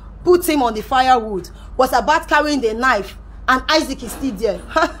him, put him on the firewood, was about carrying the knife, and Isaac is still there.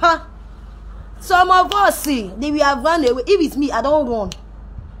 Some of us, see, they will have run away. If it's me, I don't run.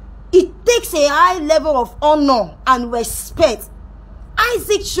 It takes a high level of honor and respect.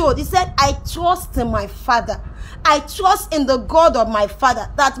 Isaac showed, he said, "I trust in my father. I trust in the God of my father,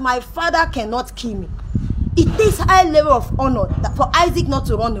 that my father cannot kill me." It takes high level of honor for Isaac not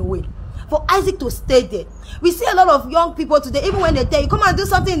to run away, for Isaac to stay there. We see a lot of young people today, even when they tell you, "Come and do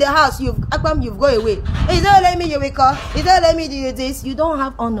something in the house," you've go away. "Hey, you don't let me, you wake up. You don't let me do this." You don't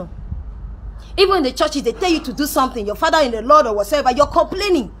have honor. Even in the churches, they tell you to do something, your father in the Lord or whatever, you're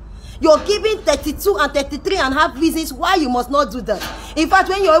complaining. You're giving 32 and 33 and half reasons why you must not do that. In fact,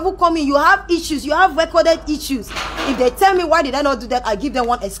 when you're even coming, you have issues. You have recorded issues. If they tell me why did I not do that, I give them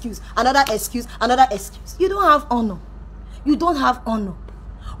one excuse, another excuse, another excuse. You don't have honor. You don't have honor.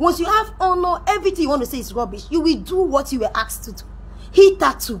 Once you have honor, everything you want to say is rubbish. You will do what you were asked to do. Hit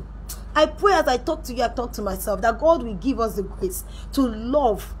that too. I pray as I talk to you, I talk to myself, that God will give us the grace to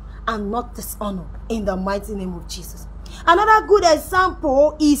love and not dishonor in the mighty name of Jesus. Another good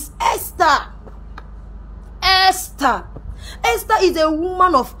example is Esther. Esther is a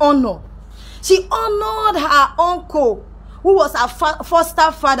woman of honor. She honored her uncle, who was her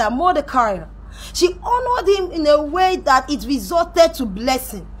foster father, Mordecai. She honored him in a way that it resulted to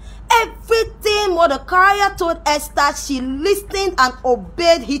blessing. Everything Mordecai told Esther, she listened and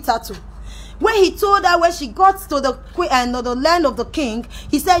obeyed hitherto. When he told her, when she got to the land of the king,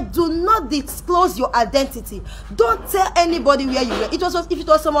 he said, do not disclose your identity. Don't tell anybody where you were. If it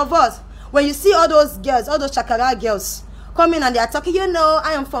was some of us, when you see all those girls, all those Chakara girls coming and they are talking, you know,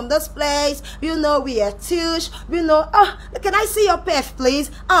 I am from this place, you know, we are Tush, you know, oh, can I see your perf, please?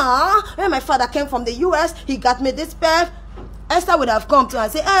 When my father came from the US, he got me this perf. Esther would have come to her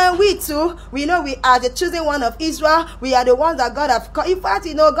and say, we too, we know we are the chosen one of Israel. We are the ones that God have called. In fact,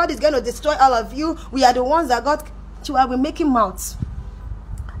 you know, God is going to destroy all of you. We are the ones that God, she will be making mouths.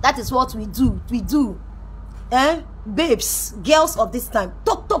 That is what we do. We do. Babes, girls of this time,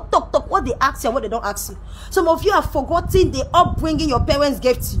 talk. What they ask you and what they don't ask you. Some of you have forgotten the upbringing your parents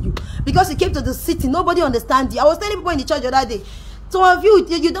gave to you. Because you came to the city, nobody understands you. I was telling people in the church the other day, some of you,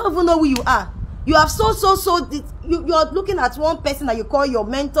 you don't even know who you are. You have you are looking at one person that you call your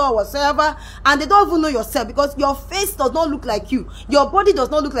mentor or whatever, and they don't even know yourself because your face does not look like you. Your body does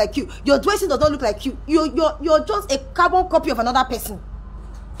not look like you. Your dressing does not look like you. You're just a carbon copy of another person.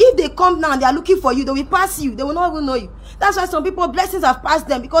 If they come now and they are looking for you, they will pass you. They will not even know you. That's why some people, blessings have passed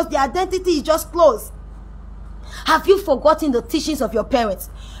them because their identity is just closed. Have you forgotten the teachings of your parents?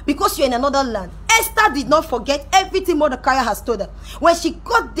 Because you're in another land. Esther did not forget everything Mordecai has told her. When she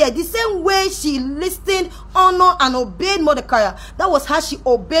got there, the same way she listened, honored, and obeyed Mordecai, that was how she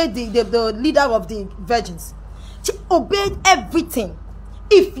obeyed the leader of the virgins. She obeyed everything.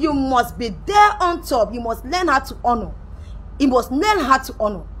 If you must be there on top, you must learn how to honor. You must learn how to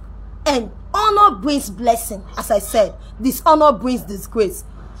honor. And honor brings blessing. As I said, dishonor brings disgrace.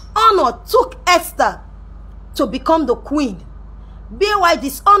 Honor took Esther to become the queen. Meanwhile,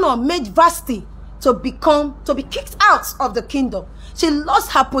 dishonor made Vashti to be kicked out of the kingdom. She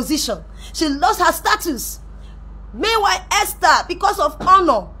lost her position. She lost her status. Meanwhile, Esther, because of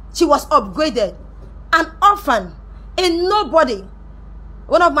honor, she was upgraded. An orphan, a nobody.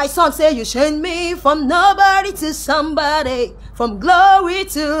 One of my sons said, you changed me from nobody to somebody, from glory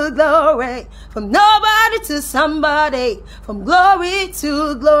to glory, from nobody to somebody, from glory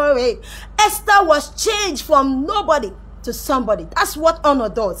to glory. Esther was changed from nobody to somebody. That's what honor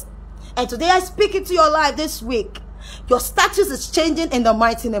does. And today I speak into your life this week. Your status is changing in the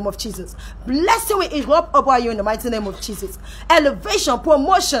mighty name of Jesus. Blessing will erupt over you in the mighty name of Jesus. Elevation,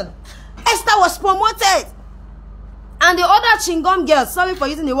 promotion. Esther was promoted. And the other Chingom girls, sorry for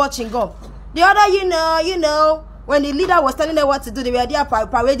using the word Chingom. The other, you know, when the leader was telling them what to do, they were there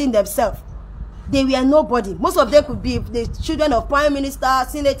parading themselves. They were nobody. Most of them could be the children of prime ministers,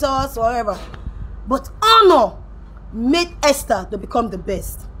 senators, or whatever. But honor made Esther to become the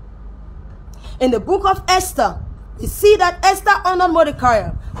best. In the book of Esther, you see that Esther honored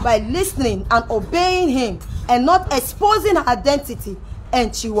Mordecai by listening and obeying him and not exposing her identity,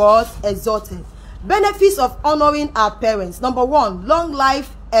 and she was exalted. Benefits of honoring our parents. Number 1, long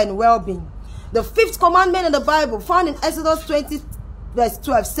life and well-being. The 5th commandment in the Bible, found in Exodus 20, verse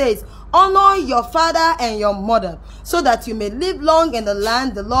 12, says, honor your father and your mother, so that you may live long in the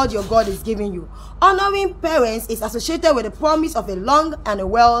land the Lord your God is giving you. Honoring parents is associated with the promise of a long and a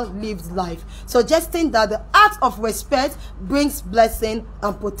well-lived life, suggesting that the act of respect brings blessing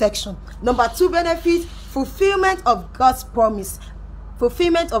and protection. Number 2 benefit, fulfillment of God's promise.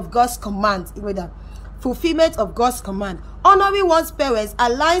 Fulfillment of God's command. Fulfillment of God's command. Honoring one's parents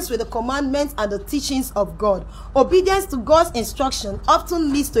aligns with the commandments and the teachings of God. Obedience to God's instruction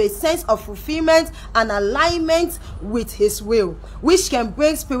often leads to a sense of fulfillment and alignment with His will, which can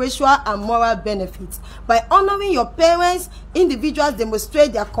bring spiritual and moral benefits. By honoring your parents, individuals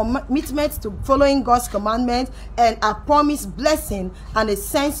demonstrate their commitment to following God's commandments and are promised blessing and a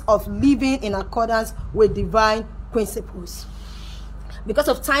sense of living in accordance with divine principles. Because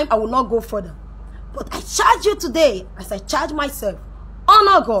of time, I will not go further. But I charge you today, as I charge myself,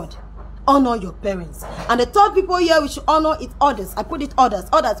 honor God Honor your parents. And the third people here we should honor is others. I put it others.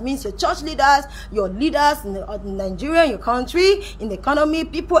 Others means your church leaders, your leaders in Nigeria, in your country, in the economy,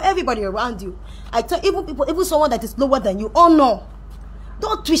 people, everybody around you. I tell even people, even someone that is lower than you, honor.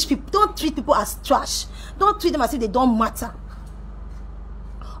 Don't treat people as trash. Don't treat them as if they don't matter.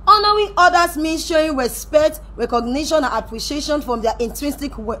 Honoring others means showing respect, recognition, and appreciation from their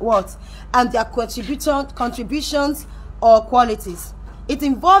intrinsic worth and their contributions or qualities. It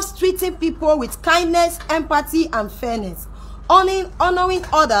involves treating people with kindness, empathy, and fairness. Honoring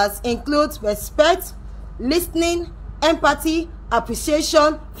others includes respect, listening, empathy,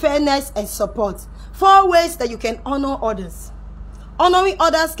 appreciation, fairness, and support. 4 ways that you can honor others. Honoring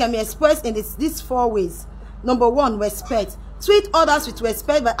others can be expressed in these 4 ways. Number 1, respect. Treat others with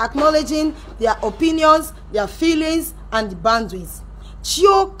respect by acknowledging their opinions, their feelings, and boundaries.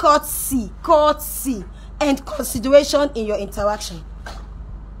 Show courtesy, and consideration in your interaction.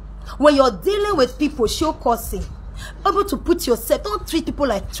 When you're dealing with people, show courtesy. Able to put yourself, don't treat people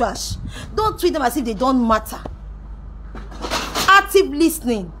like trash. Don't treat them as if they don't matter. Active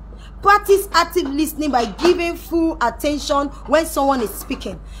listening. Practice active listening by giving full attention when someone is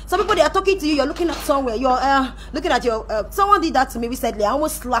speaking. Some people, they are talking to you, you're looking at somewhere, you're looking at your, someone did that to me recently. I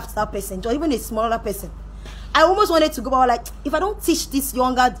almost slapped that person, or even a smaller person. I almost wanted to go, but like, if I don't teach this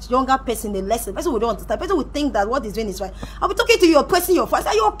younger person the lesson, person will don't understand. Person will think that what is doing is right. I'll be talking to you, pressing your phone.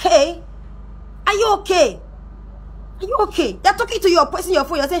 Are you okay? Are you okay? Are you okay? They're talking to you, pressing your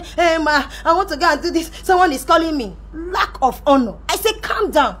phone. You're saying, hey, ma, I want to go and do this. Someone is calling me. Lack of honor. I say, calm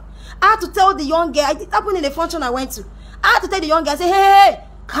down. I had to tell the young girl, it happened in the function I went to. I had to tell the young girl, I say, hey,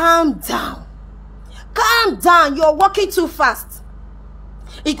 calm down. Calm down. You're walking too fast.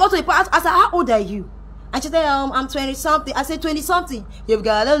 It got to the point, I said, how old are you? And she said, I'm 20-something. I said, 20-something. You've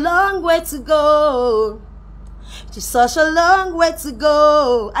got a long way to go. Just such a long way to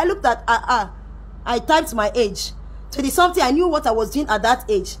go. I looked at, I typed my age. 20-something, I knew what I was doing at that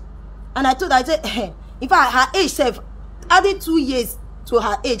age. And I told her, I said, in fact, her age, added 2 years to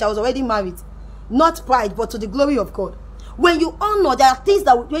her age, I was already married. Not pride, but to the glory of God. When you honor, there are things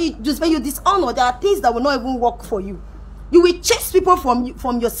that, when you dishonor, there are things that will not even work for you. You will chase people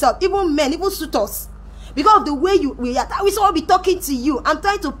from yourself, even men, even suitors. Because of the way you react. I will all be talking to you. I'm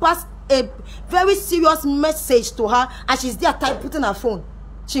trying to pass a very serious message to her, and she's there putting her phone.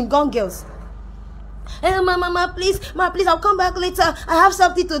 Chingong girls. Hey, ma, please, I'll come back later. I have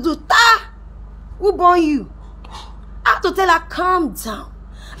something to do. Who born you? I have to tell her, calm down.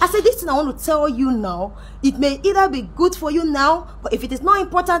 I said, this thing I want to tell you now, it may either be good for you now, but if it is not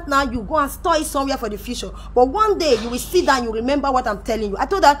important now, you go and store it somewhere for the future. But one day, you will sit down, you remember what I'm telling you. I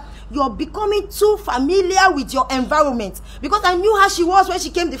told her, you're becoming too familiar with your environment. Because I knew how she was when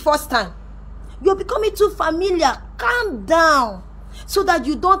she came the first time. You're becoming too familiar. Calm down. So that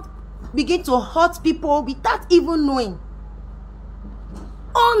you don't begin to hurt people without even knowing.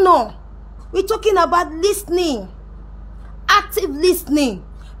 Oh no. We're talking about listening. Active listening.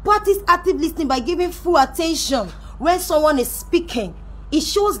 Practice active listening by giving full attention when someone is speaking. It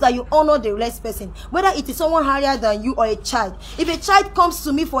shows that you honor the next person, whether it is someone higher than you or a child. If a child comes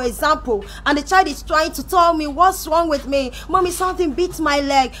to me, for example, and the child is trying to tell me what's wrong with me, mommy, something beats my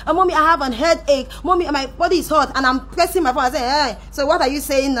leg, and mommy, I have a headache, mommy, my body is hot, and I'm pressing my phone, I say, hey, so what are you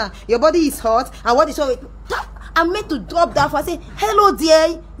saying now? Your body is hot, and what is wrong with you? I'm meant to drop that phone. I say, hello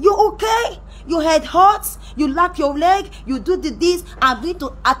dear, you okay? Your head hurts, you lack your leg, you do this. I'm going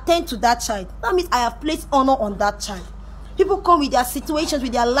to attend to that child. That means I have placed honor on that child. People come with their situations,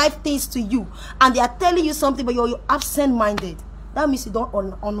 with their life things to you, and they are telling you something, but you're absent-minded. That means you don't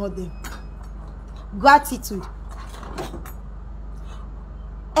honor them. Gratitude.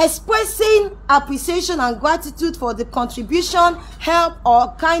 Expressing appreciation and gratitude for the contribution, help,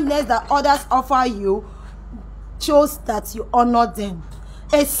 or kindness that others offer you shows that you honor them.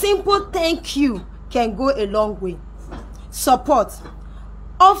 A simple thank you can go a long way. Support.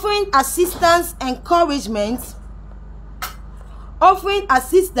 Offering assistance, encouragement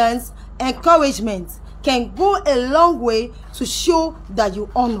can go a long way to show that you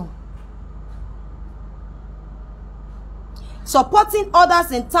honor. Supporting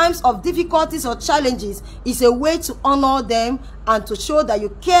others in times of difficulties or challenges is a way to honor them and to show that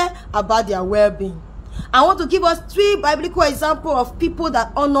you care about their well-being. I want to give us 3 biblical examples of people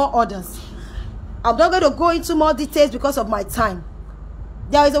that honor others. I'm not going to go into more details because of my time.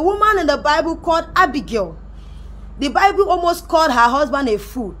 There is a woman in the Bible called Abigail. The Bible almost called her husband a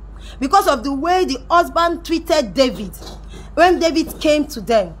fool because of the way the husband treated David when David came to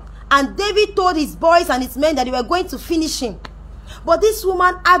them. And David told his boys and his men that they were going to finish him. But this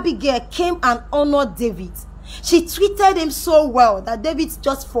woman, Abigail, came and honored David. She treated him so well that David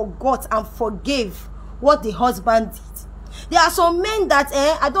just forgot and forgave what the husband did. There are some men that,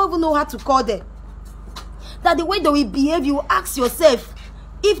 I don't even know how to call them, that the way they will behave, you ask yourself,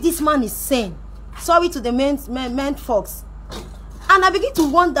 if this man is sane. Sorry to the men folks. And I begin to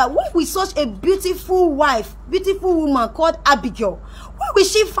wonder, why with such a beautiful wife, beautiful woman called Abigail, where will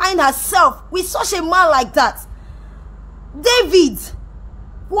she find herself with such a man like that? David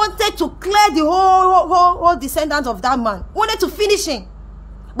wanted to clear the whole descendant of that man, wanted to finish him.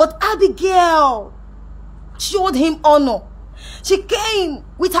 But Abigail showed him honor. She came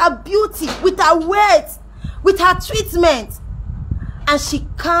with her beauty, with her words, with her treatment, and she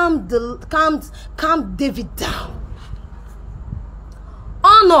calmed David down.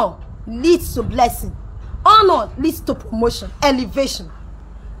 Honor leads to blessing. Honor leads to promotion, elevation.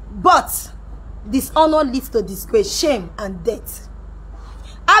 But dishonor leads to disgrace, shame, and death.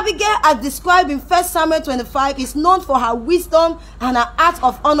 Abigail, as described in 1 Samuel 25, is known for her wisdom and her art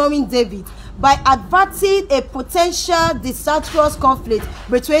of honoring David by averting a potential disastrous conflict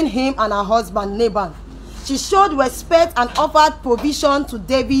between him and her husband Nabal. She showed respect and offered provision to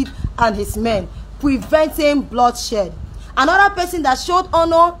David and his men, preventing bloodshed. Another person that showed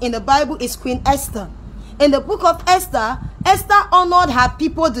honor in the Bible is Queen Esther. In the book of Esther, Esther honored her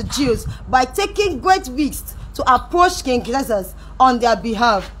people, the Jews, by taking great risks to approach King Xerxes on their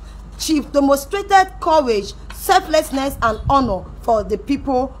behalf. She demonstrated courage, selflessness, and honor for the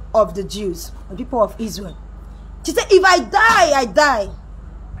people of the Jews, the people of Israel. She said, if I die, I die.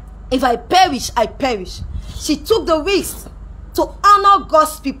 If I perish, I perish. She took the risk to honor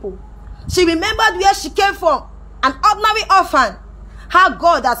God's people. She remembered where she came from, an ordinary orphan, how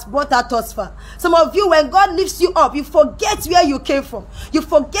God has brought her thus far. Some of you, when God lifts you up, you forget where you came from. You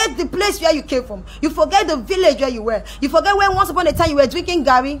forget the place where you came from. You forget the village where you were. You forget when once upon a time you were drinking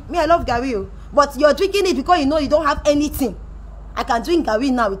Gary. Me, I love Gary, but you're drinking it because you know you don't have anything. I can drink Gary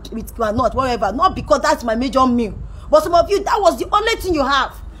now with granite, whatever. Not because that's my major meal. But some of you, that was the only thing you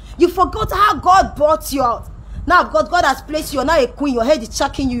have. You forgot how God brought you out. Now God has placed you. You're now a queen. Your head is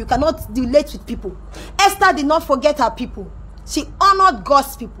shaking you. You cannot relate with people. Esther did not forget her people. She honored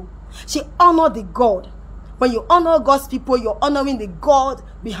God's people. She honored the God. When you honor God's people, you're honoring the God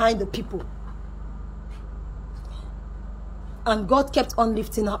behind the people. And God kept on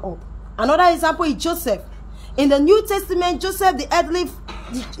lifting her up. Another example is Joseph. In the New Testament, Joseph, the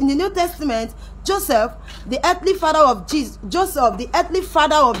earthly father of Jesus. Joseph, the earthly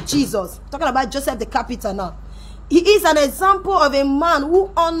father of Jesus. Talking about Joseph the carpenter now. He is an example of a man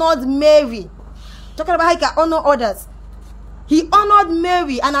who honored Mary. Talking about how he can honor others. He honored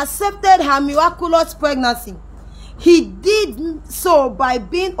Mary and accepted her miraculous pregnancy. He did so by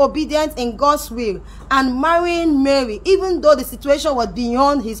being obedient in God's will and marrying Mary, even though the situation was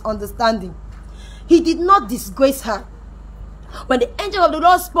beyond his understanding. He did not disgrace her. When the angel of the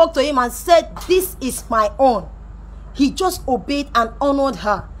Lord spoke to him and said, "This is my own," he just obeyed and honored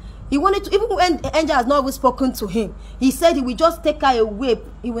her. He wanted to, even when the angel has not even spoken to him, he said he will just take her away.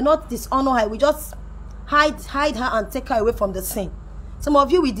 He will not dishonor her. He will just hide her and take her away from the sin. Some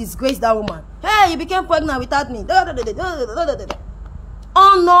of you will disgrace that woman. Hey, you became pregnant without me.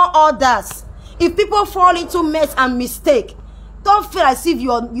 Honor others. If people fall into mess and mistake, don't feel as if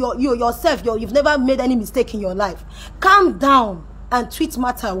you've never made any mistake in your life. Calm down and treat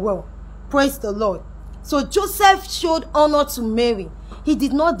matter well. Praise the Lord. So Joseph showed honor to Mary. He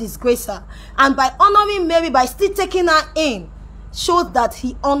did not disgrace her. And by honoring Mary, by still taking her in, showed that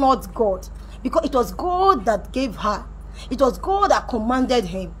he honored God. Because it was God that gave her. It was God that commanded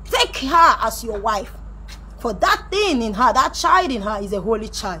him. Take her as your wife. For that thing in her, that child in her is a holy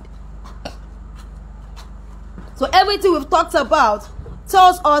child. So everything we've talked about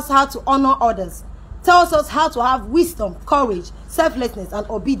tells us how to honor others. Tells us how to have wisdom, courage, selflessness, and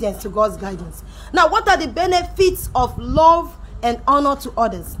obedience to God's guidance. Now, what are the benefits of love and honor to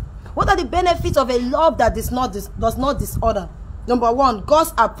others? What are the benefits of a love that does not dishonor? Number one,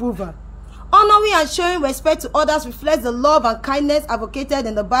 God's approval. Honoring and showing respect to others reflects the love and kindness advocated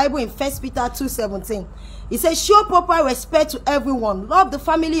in the Bible in 1 Peter 2:17. It says, show proper respect to everyone. Love the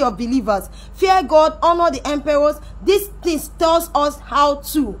family of believers. Fear God. Honor the emperors. This thing tells us how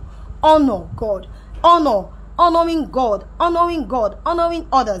to honor God. Honoring God. Honoring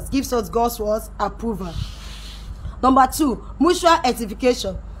others gives us God's approval. Number two, mutual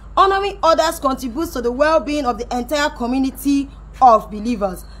edification. Honoring others contributes to the well-being of the entire community of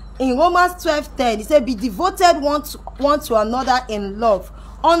believers. In Romans 12:10, it said, be devoted one to another in love.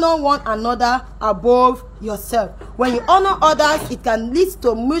 Honor one another above yourself. When you honor others, it can lead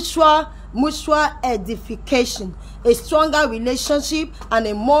to mutual mutual edification, a stronger relationship, and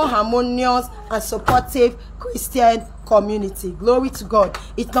a more harmonious and supportive Christian community. Glory to God.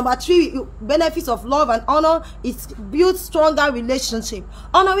 It's number 3, benefits of love and honor. It builds stronger relationship.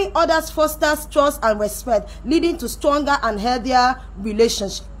 Honoring others fosters trust and respect, leading to stronger and healthier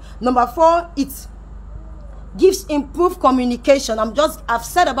relationship. Number 4, it gives improved communication. I've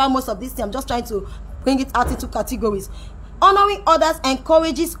said about most of this thing. I'm just trying to bring it out into categories. Honoring others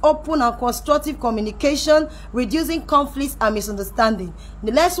encourages open and constructive communication, reducing conflicts and misunderstanding.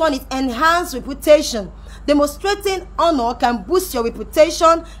 The next one is enhanced reputation. Demonstrating honor can boost your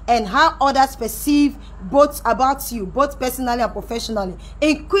reputation and how others perceive both about you, both personally and professionally.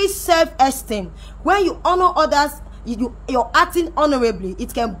 Increase self-esteem. When you honor others, you're acting honorably.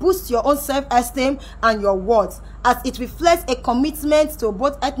 It can boost your own self-esteem and your worth, as it reflects a commitment to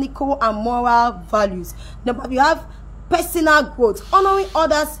both ethical and moral values. Number, you have personal growth. Honoring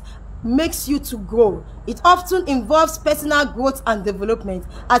others makes you to grow. It often involves personal growth and development,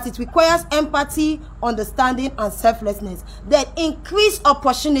 as it requires empathy, understanding, and selflessness. Then increased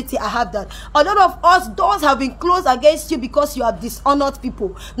opportunity. I have that. A lot of us, doors have been closed against you because you have dishonored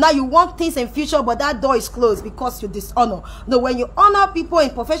people. Now you want things in future, but that door is closed because you dishonor. Now when you honor people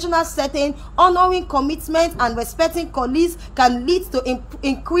in professional setting, honoring commitment and respecting colleagues can lead to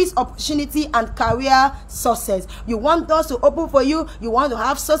increased opportunity and career success. You want doors to open for you. You want to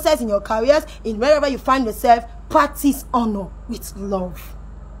have success in your careers, in wherever you find yourself. Practice honor with love.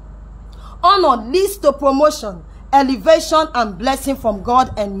 Honor leads to promotion, elevation, and blessing from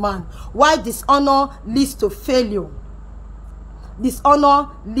God and man, while dishonor leads to failure. Dishonor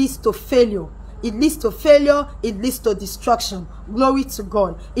leads to failure. It leads to failure. It leads to destruction. Glory to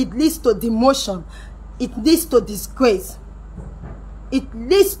God. It leads to demotion. It leads to disgrace. It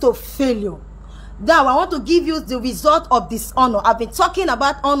leads to failure. Now, I want to give you the result of dishonor. I've been talking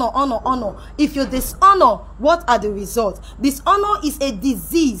about honor. If you dishonor, what are the results? Dishonor is a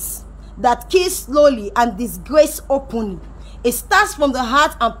disease that kills slowly and disgrace openly. It starts from the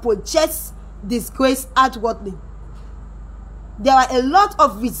heart and projects disgrace outwardly. There are a lot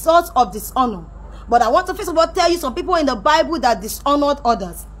of results of dishonor, but I want to first of all tell you some people in the Bible that dishonored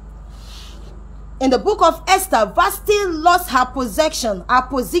others. In the book of Esther, Vashti lost her position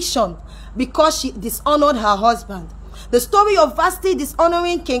because she dishonored her husband. The story of Vashti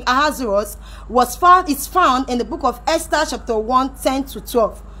dishonoring King Ahasuerus is found in the book of Esther chapter 1, 10 to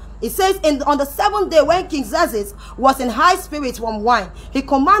 12. It says, on the 7th day, when King Xerxes was in high spirits from wine, he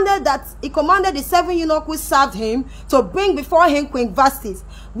commanded the 7 eunuchs who served him to bring before him Queen Vashti,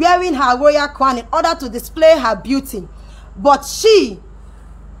 wearing her royal crown, in order to display her beauty. But she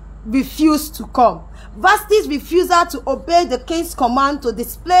refused to come. Vashti's refusal to obey the king's command to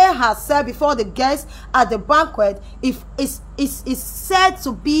display herself before the guests at the banquet is said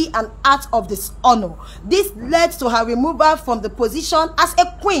to be an act of dishonor. This led to her removal from the position as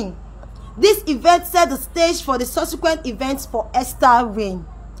a queen. This event set the stage for the subsequent events for Esther's reign.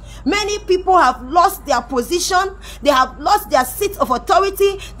 Many people have lost their position, they have lost their seat of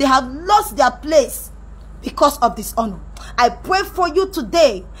authority, they have lost their place because of dishonor. I pray for you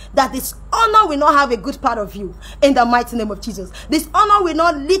today that this honor will not have a good part of you in the mighty name of Jesus. This honor will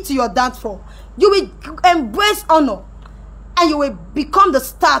not lead to your downfall. You will embrace honor and you will become the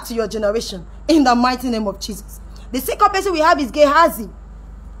star to your generation in the mighty name of Jesus. The second person we have is Gehazi.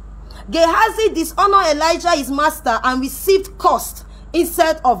 Gehazi dishonored Elijah, his master, and received curse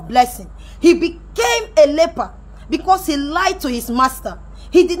instead of blessing. He became a leper because he lied to his master.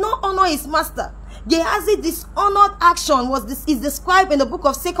 He did not honor his master. Gehazi's dishonored action is described in the book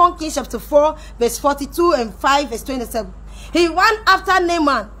of 2 Kings chapter 4 verse 42 and 5 verse 27. He ran after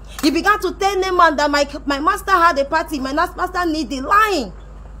Naaman. He began to tell Naaman that my master had a party, my master needed, lying.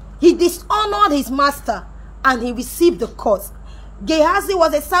 He dishonored his master and he received the curse. Gehazi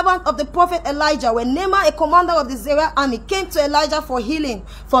was a servant of the prophet Elijah. When Naaman, a commander of the Syrian army, came to Elijah for healing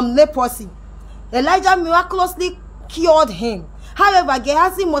from leprosy, Elijah miraculously cured him. However,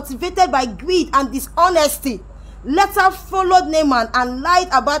 Gehazi, motivated by greed and dishonesty, later followed Naaman and lied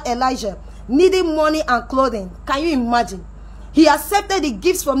about Elijah needing money and clothing. Can you imagine? He accepted the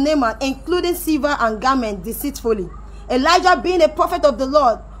gifts from Naaman, including silver and garments, deceitfully. Elijah, being a prophet of the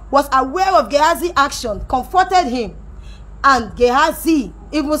Lord, was aware of Gehazi's action, comforted him, and Gehazi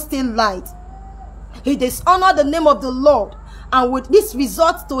even still lied. He dishonored the name of the Lord, and with this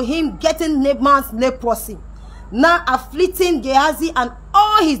result to him getting Naaman's leprosy, now afflicting Gehazi and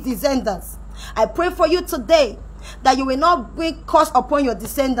all his descendants. I pray for you today that you will not bring curse upon your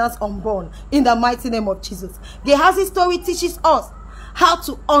descendants unborn in the mighty name of Jesus. Gehazi's story teaches us how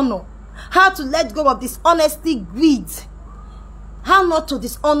to honor, how to let go of dishonesty, greed, How not to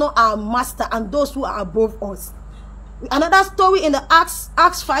dishonor our master and those who are above us. Another story in the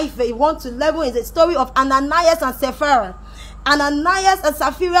Acts 5, verse 1 to 11 is the story of Ananias and Sapphira. Ananias and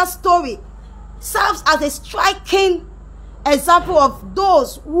Sapphira's story serves as a striking example of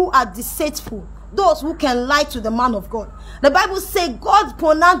those who are deceitful, those who can lie to the man of God. The Bible says God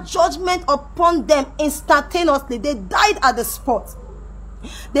pronounced judgment upon them instantaneously. They died at the spot.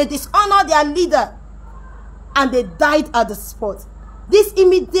 They dishonored their leader and they died at the spot. This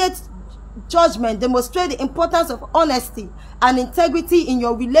immediate judgment demonstrates the importance of honesty and integrity in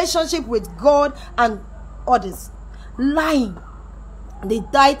your relationship with God and others. Lying. They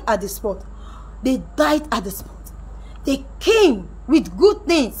died at the spot. They died at the spot. They came with good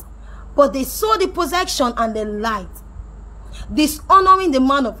things, but they saw the possession and they lied, dishonoring the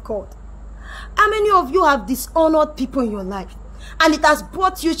man of God. How many of you have dishonored people in your life, and it has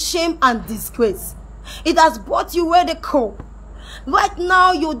brought you shame and disgrace? It has brought you where they go. Right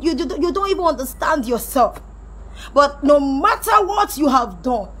now, you don't even understand yourself. But no matter what you have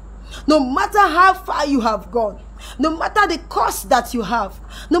done, no matter how far you have gone, no matter the cost that you have,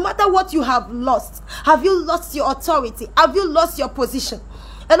 no matter what you have lost, have you lost your authority? Have you lost your position?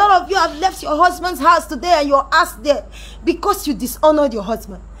 A lot of you have left your husband's house today and you're asked there because you dishonored your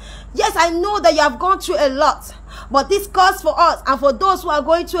husband. Yes, I know that you have gone through a lot, but this calls for us and for those who are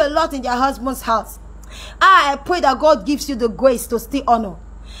going through a lot in their husband's house. I pray that God gives you the grace to still honor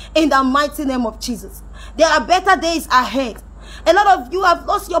in the mighty name of Jesus. There are better days ahead. A lot of you have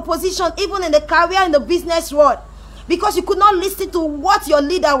lost your position even in the career, in the business world, because you could not listen to what your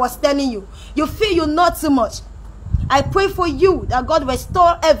leader was telling you. You feel you know too much. I pray for you that God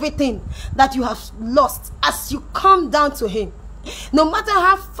restore everything that you have lost as you come down to him. No matter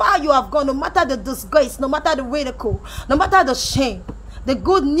how far you have gone, no matter the disgrace, no matter the ridicule, no matter the shame, the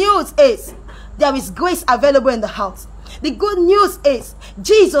good news is there is grace available in the house. The good news is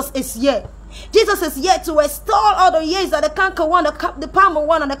Jesus is here. Jesus is here to restore all the years that the canker one, the palmer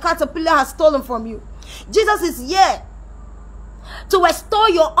one, and the caterpillar has stolen from you. Jesus is here to restore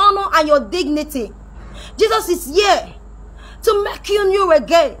your honor and your dignity. Jesus is here to make you new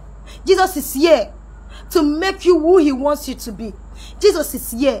again. Jesus is here to make you who he wants you to be. Jesus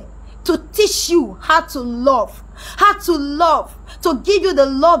is here to teach you how to love, to give you the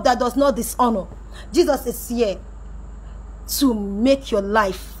love that does not dishonor. Jesus is here to make your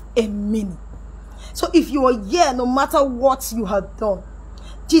life a meaning. So if you are here, no matter what you have done,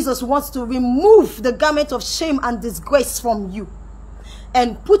 Jesus wants to remove the garment of shame and disgrace from you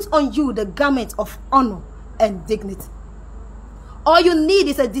and put on you the garment of honor and dignity. All you need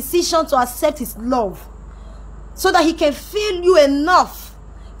is a decision to accept his love so that he can fill you enough,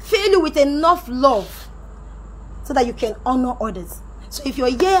 fill you with enough love so that you can honor others. So if you're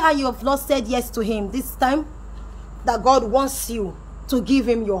here and you have not said yes to him this time, that God wants you to give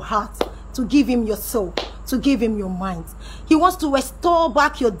him your heart, to give him your soul, to give him your mind. He wants to restore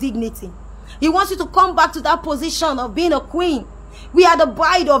back your dignity. He wants you to come back to that position of being a queen. We are the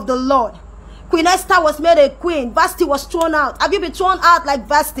bride of the Lord. Queen Esther was made a queen. Vashti was thrown out. Have you been thrown out like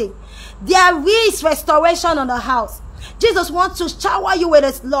Vashti? There is restoration on the house. Jesus wants to shower you with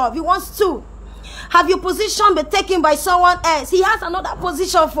his love. He wants to have your position be taken by someone else. He has another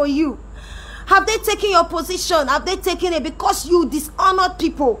position for you. Have they taken your position? Have they taken it because you dishonored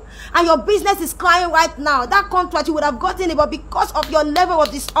people and your business is crying right now? That contract, you would have gotten it, but because of your level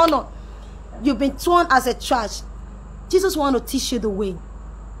of dishonor, you've been thrown as a trash. Jesus wants to teach you the way.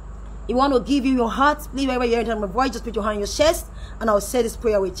 He wants to give you your heart. Please, wherever you're in my voice, just put your hand on your chest and I'll say this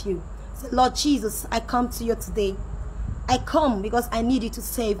prayer with you. Say, Lord Jesus, I come to you today. I come because I need you to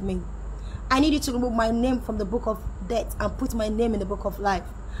save me. I need you to remove my name from the book of death and put my name in the book of life.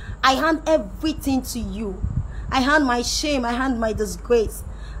 I hand everything to you. I hand my shame. I hand my disgrace.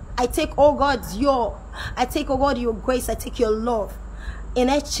 I take, oh God, your grace. I take your love. In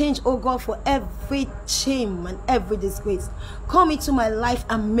exchange, oh God, for every shame and every disgrace. Come into my life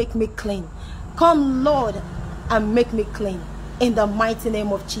and make me clean. Come, Lord, and make me clean. In the mighty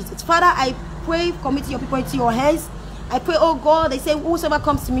name of Jesus. Father, I pray, committing your people into your hands. I pray, oh God, they say, whosoever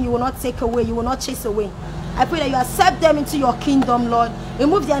comes to me, you will not take away, you will not chase away. I pray that you accept them into your kingdom, Lord.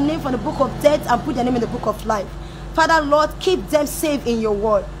 Remove their name from the book of death and put their name in the book of life. Father, Lord, keep them safe in your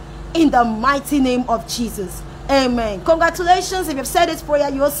word. In the mighty name of Jesus. Amen. Congratulations. If you've said this prayer,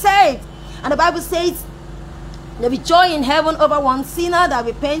 you are saved. And the Bible says, there will be joy in heaven over one sinner that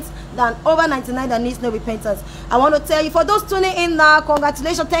repents than over 99 that needs no repentance. I want to tell you, for those tuning in now,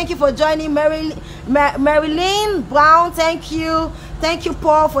 congratulations. Thank you for joining. Marilyn Brown, thank you. Thank you,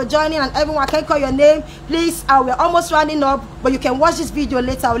 Paul, for joining, and everyone. I can't call your name. Please, we're almost running up, but you can watch this video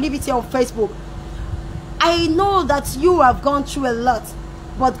later. I'll leave it here on Facebook. I know that you have gone through a lot,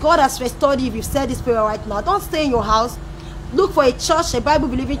 but God has restored you. If you've said this prayer right now, don't stay in your house. Look for a church, a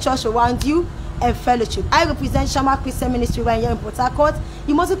Bible-believing church around you, and fellowship. I represent Shama Christian Ministry right here in Port Harcourt.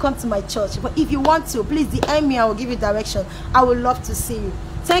 You mustn't come to my church, but if you want to, please DM me. I will give you direction. I would love to see you.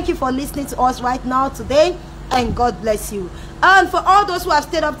 Thank you for listening to us right now today, and God bless you. And for all those who have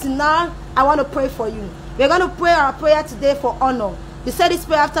stayed up to now, I want to pray for you. We're going to pray our prayer today for honor. You say this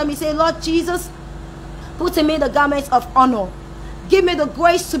prayer after me. Say, Lord Jesus, put in me the garments of honor. Give me the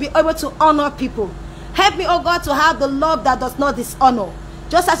grace to be able to honor people. Help me, oh God, to have the love that does not dishonor.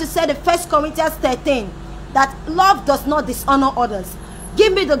 Just as you said in 1 Corinthians 13, that love does not dishonor others.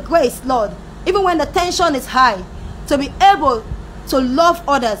 Give me the grace, Lord, even when the tension is high, to be able to love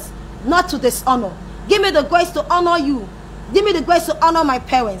others, not to dishonor. Give me the grace to honor you. Give me the grace to honor my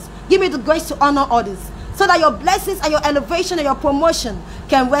parents. Give me the grace to honor others, so that your blessings and your elevation and your promotion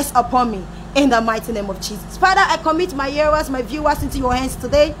can rest upon me, in the mighty name of Jesus. Father, I commit my hearers, my viewers into your hands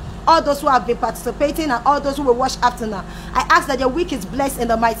today. All those who have been participating and all those who will watch after now, I ask that your week is blessed in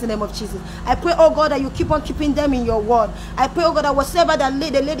the mighty name of Jesus. I pray, oh God, that you keep on keeping them in your word. I pray, oh God, that whatever that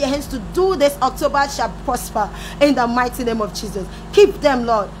they lay their hands to do this October shall prosper in the mighty name of Jesus. Keep them,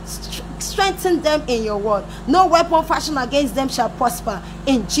 Lord. Strengthen them in your word. No weapon fashioned against them shall prosper.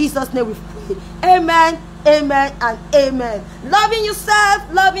 In Jesus' name we pray. Amen, amen, and amen. Loving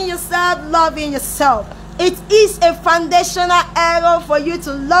yourself, loving yourself, loving yourself. It is a foundational error for you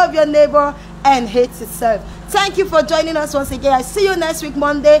to love your neighbor and hate yourself. Thank you for joining us once again. I see you next week,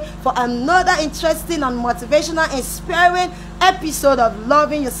 Monday, for another interesting and motivational, inspiring episode of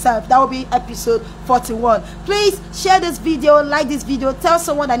Loving Yourself. That will be episode 41. Please share this video, like this video, tell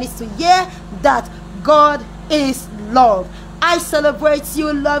someone that needs to hear that God is love. I celebrate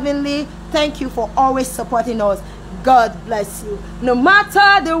you lovingly. Thank you for always supporting us. God bless you. No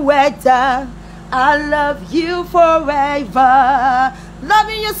matter the weather, I love you forever.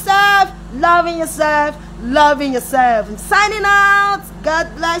 Loving yourself, loving yourself, loving yourself. I'm signing out.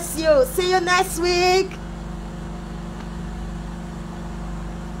 God bless you. See you next week.